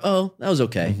feelings were, oh, that was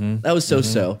okay. That was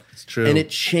so-so. It's true. And it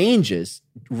changes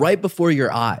right before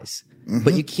your eyes.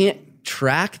 But you can't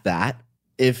track that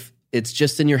if it's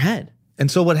just in your head. And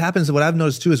so what happens, what I've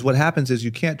noticed too, is what happens is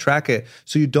you can't track it,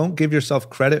 so you don't give yourself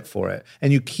credit for it.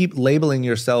 And you keep labeling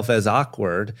yourself as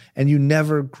awkward, and you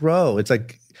never grow. It's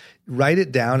like, write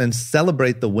it down and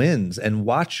celebrate the wins and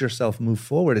watch yourself move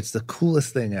forward. It's the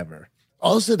coolest thing ever.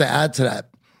 Also, to add to that,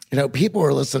 you know, people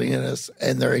are listening to this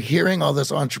and they're hearing all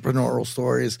this entrepreneurial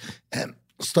stories and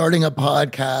starting a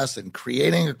podcast and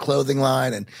creating a clothing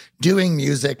line and doing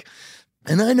music.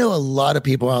 And I know a lot of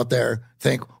people out there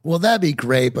think, well, that'd be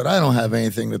great, but I don't have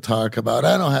anything to talk about.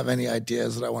 I don't have any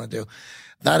ideas that I want to do.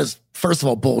 That is, first of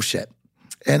all, bullshit.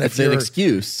 And if It's an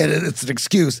excuse. And it's an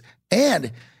excuse.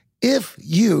 And if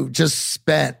you just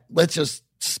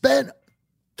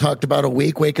talked about a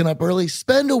week waking up early,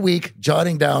 spend a week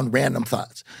jotting down random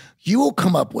thoughts. You will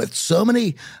come up with so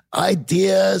many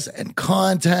ideas and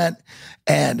content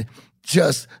and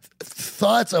just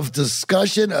thoughts of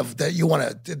discussion of that you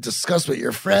want to discuss with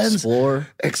your friends.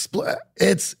 Explore.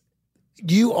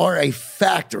 You are a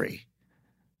factory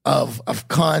of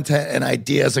content and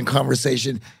ideas and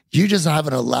conversation. You just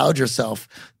haven't allowed yourself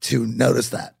to notice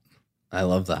that. I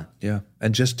love that. Yeah.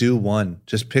 And just do one.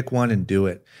 Just pick one and do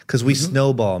it. Because we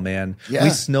snowball, man. Yeah. We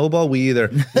snowball. We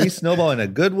snowball in a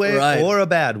good way or a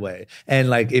bad way. And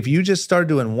like, if you just start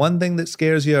doing one thing that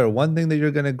scares you or one thing that you're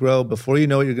going to grow, before you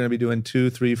know it, you're going to be doing 2,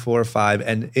 3, 4, 5.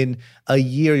 And in a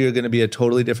year, you're going to be a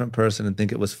totally different person and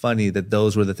think it was funny that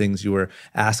those were the things you were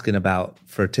asking about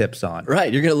for tips on.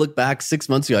 Right. You're going to look back 6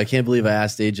 months ago. I can't believe I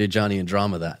asked AJ, Johnny, and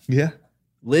Drama that. Yeah.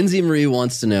 Lindsay Marie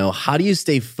wants to know, how do you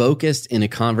stay focused in a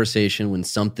conversation when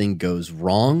something goes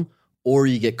wrong or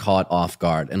you get caught off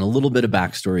guard? And a little bit of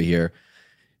backstory here.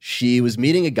 She was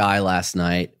meeting a guy last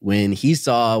night. When he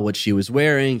saw what she was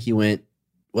wearing, he went,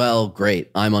 well, great,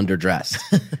 I'm underdressed,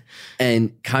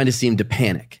 and kind of seemed to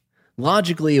panic.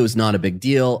 Logically, it was not a big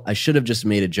deal. I should have just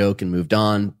made a joke and moved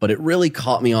on, but it really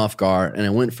caught me off guard. And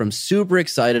I went from super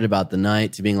excited about the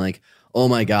night to being like, oh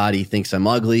my God, he thinks I'm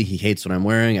ugly. He hates what I'm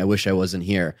wearing. I wish I wasn't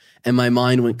here. And my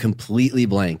mind went completely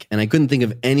blank. And I couldn't think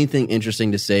of anything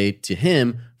interesting to say to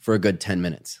him for a good 10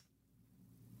 minutes.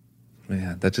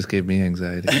 Man, that just gave me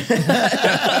anxiety.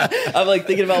 I'm like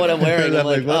thinking about what I'm wearing. I'm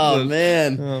like, oh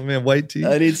man, white tee.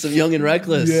 I need some Young and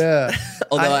Reckless. Yeah.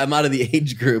 Although I'm out of the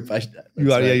age group.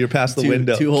 You're past the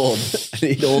window. Too old. I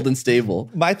need old and stable.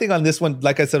 My thing on this one,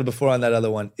 like I said before on that other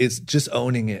one, is just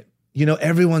owning it. You know,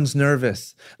 everyone's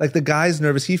nervous. Like, the guy's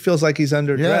nervous. He feels like he's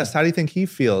underdressed. Yeah. How do you think he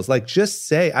feels? Like, just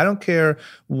say, I don't care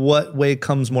what way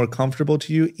comes more comfortable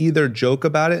to you. Either joke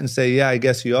about it and say, yeah, I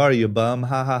guess you are, you bum,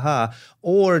 ha, ha, ha.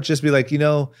 Or just be like, you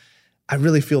know, I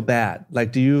really feel bad.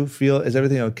 Like, is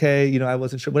everything okay? You know, I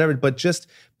wasn't sure, whatever. But just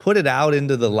put it out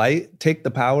into the light, take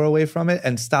the power away from it,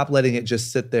 and stop letting it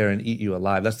just sit there and eat you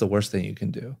alive. That's the worst thing you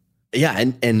can do. Yeah,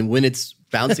 and when it's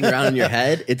bouncing around in your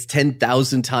head, it's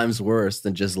 10,000 times worse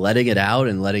than just letting it out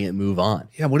and letting it move on.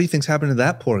 Yeah, what do you think's happened to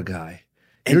that poor guy?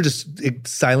 You're just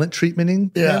silent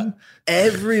treatmenting him?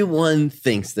 Everyone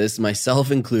thinks this,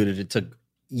 myself included. It took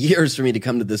years for me to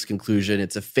come to this conclusion.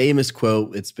 It's a famous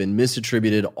quote. It's been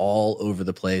misattributed all over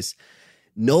the place.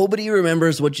 Nobody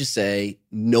remembers what you say.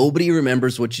 Nobody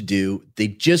remembers what you do. They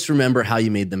just remember how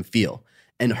you made them feel.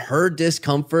 And her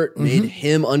discomfort made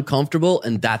him uncomfortable,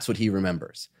 and that's what he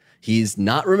remembers. He's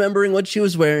not remembering what she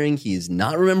was wearing. He's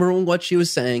not remembering what she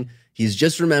was saying. He's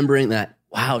just remembering that,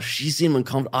 wow, she seemed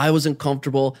uncomfortable. I was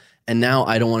uncomfortable, and now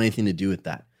I don't want anything to do with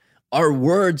that. Our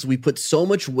words, we put so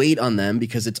much weight on them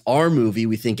because it's our movie.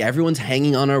 We think everyone's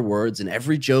hanging on our words, and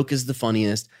every joke is the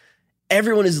funniest.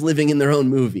 Everyone is living in their own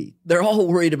movie. They're all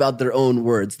worried about their own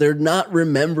words. They're not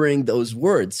remembering those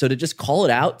words. So to just call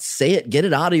it out, say it, get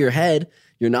it out of your head.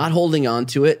 You're not holding on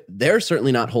to it. They're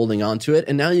certainly not holding on to it.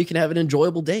 And now you can have an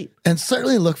enjoyable date. And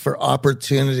certainly look for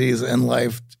opportunities in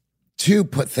life to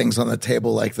put things on the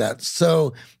table like that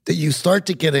so that you start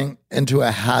to getting into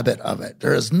a habit of it.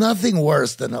 There is nothing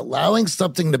worse than allowing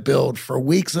something to build for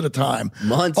weeks at a time.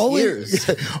 Months, years.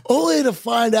 Only to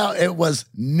find out it was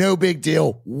no big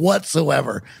deal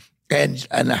whatsoever. And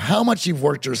how much you've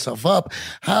worked yourself up,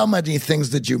 how many things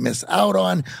did you miss out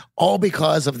on, all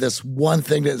because of this one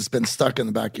thing that has been stuck in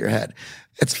the back of your head.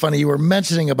 It's funny, you were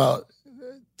mentioning about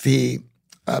the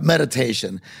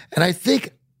meditation, and I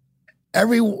think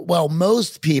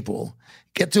most people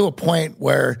get to a point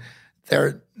where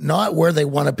they're not where they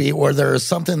want to be, or there is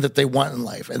something that they want in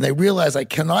life, and they realize I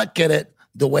cannot get it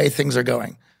the way things are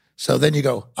going. So then you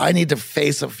go, I need to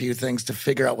face a few things to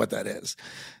figure out what that is.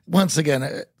 Once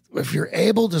again, if you're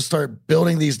able to start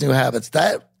building these new habits,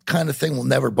 that kind of thing will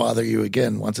never bother you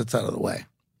again once it's out of the way.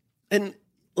 And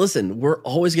listen, we're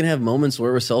always going to have moments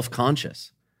where we're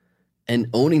self-conscious. And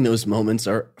owning those moments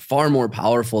are far more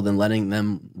powerful than letting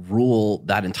them rule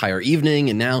that entire evening.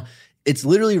 And now it's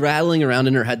literally rattling around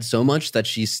in her head so much that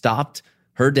she stopped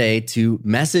her day to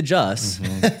message us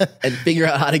and figure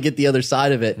out how to get the other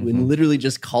side of it when literally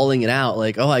just calling it out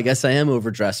like, oh, I guess I am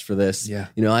overdressed for this. Yeah.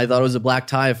 You know, I thought it was a black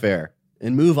tie affair,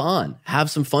 and move on. Have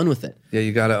some fun with it. Yeah,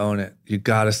 you got to own it. You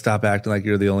got to stop acting like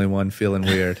you're the only one feeling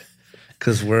weird,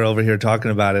 because we're over here talking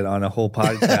about it on a whole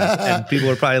podcast and people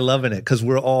are probably loving it because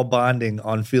we're all bonding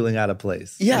on feeling out of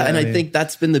place. Yeah. You know And what I think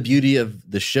that's been the beauty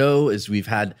of the show is we've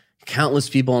had countless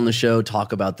people on the show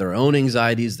talk about their own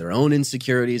anxieties, their own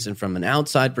insecurities, and from an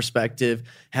outside perspective,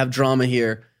 have drama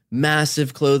here,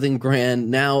 massive clothing brand,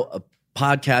 now a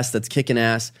podcast that's kicking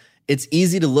ass. It's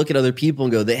easy to look at other people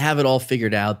and go, they have it all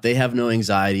figured out. They have no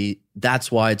anxiety.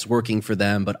 That's why it's working for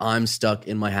them, but I'm stuck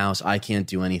in my house. I can't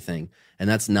do anything. And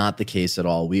that's not the case at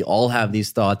all. We all have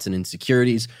these thoughts and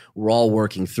insecurities. We're all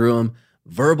working through them.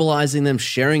 Verbalizing them,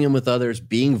 sharing them with others,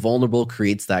 being vulnerable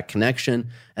creates that connection.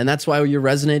 And that's why you're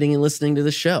resonating and listening to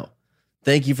the show.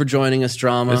 Thank you for joining us,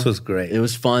 Drama. This was great. It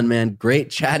was fun, man. Great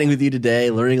chatting with you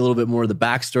today, learning a little bit more of the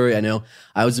backstory. I know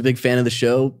I was a big fan of the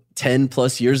show 10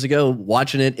 plus years ago,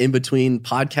 watching it in between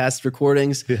podcast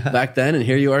recordings back then. And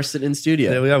here you are sitting in studio.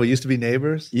 There we are. We used to be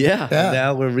neighbors. Yeah.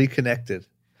 Now we're reconnected.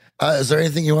 Is there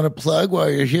anything you want to plug while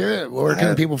you're here? Where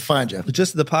can people find you?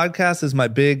 Just the podcast is my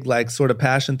big sort of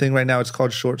passion thing right now. It's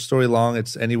called Short Story Long.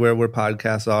 It's anywhere where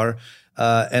podcasts are.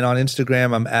 And on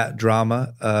Instagram, I'm at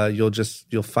Drama.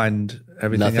 You'll find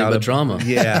everything Nothing but drama.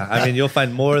 Yeah. I mean, you'll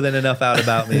find more than enough out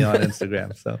about me on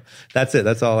Instagram. So that's it.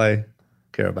 That's all I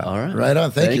care about. All right. Right on.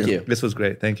 Thank you. This was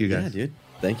great. Thank you, guys. Yeah, dude.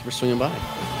 Thank you for swinging by.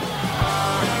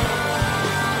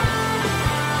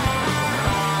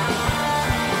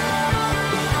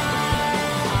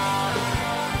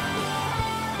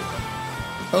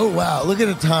 Oh, wow. Look at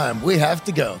the time. We have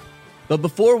to go. But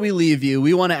before we leave you,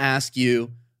 we want to ask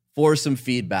you for some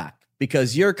feedback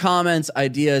because your comments,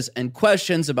 ideas, and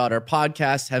questions about our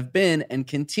podcast have been and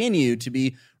continue to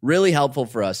be really helpful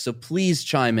for us. So please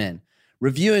chime in.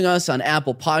 Reviewing us on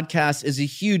Apple Podcasts is a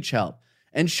huge help.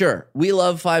 And sure, we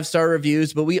love 5-star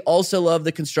reviews, but we also love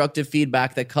the constructive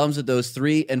feedback that comes with those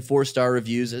 3- and 4-star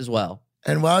reviews as well.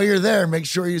 And while you're there, make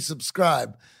sure you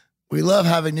subscribe. We love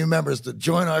having new members to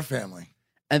join our family.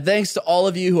 And thanks to all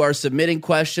of you who are submitting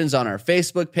questions on our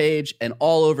Facebook page and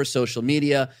all over social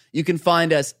media. You can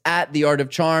find us at The Art of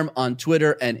Charm on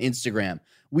Twitter and Instagram.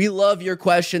 We love your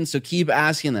questions, so keep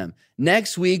asking them.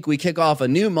 Next week, we kick off a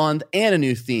new month and a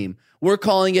new theme. We're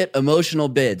calling it Emotional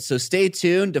Bid, so stay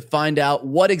tuned to find out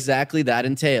what exactly that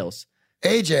entails.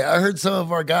 AJ, I heard some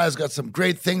of our guys got some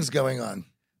great things going on.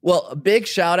 Well, a big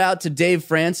shout out to Dave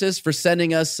Francis for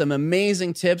sending us some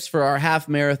amazing tips for our half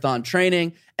marathon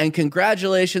training. And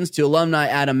congratulations to alumni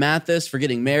Adam Mathis for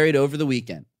getting married over the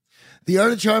weekend. The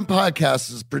Art of Charm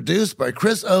podcast is produced by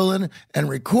Chris Olin and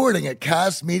recording at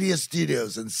Cast Media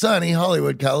Studios in sunny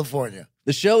Hollywood, California.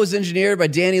 The show is engineered by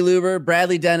Danny Luber,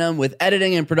 Bradley Denham, with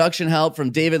editing and production help from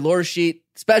David Lorsheet.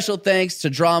 Special thanks to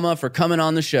Drama for coming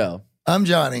on the show. I'm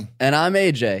Johnny. And I'm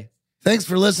AJ. Thanks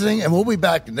for listening, and we'll be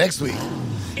back next week.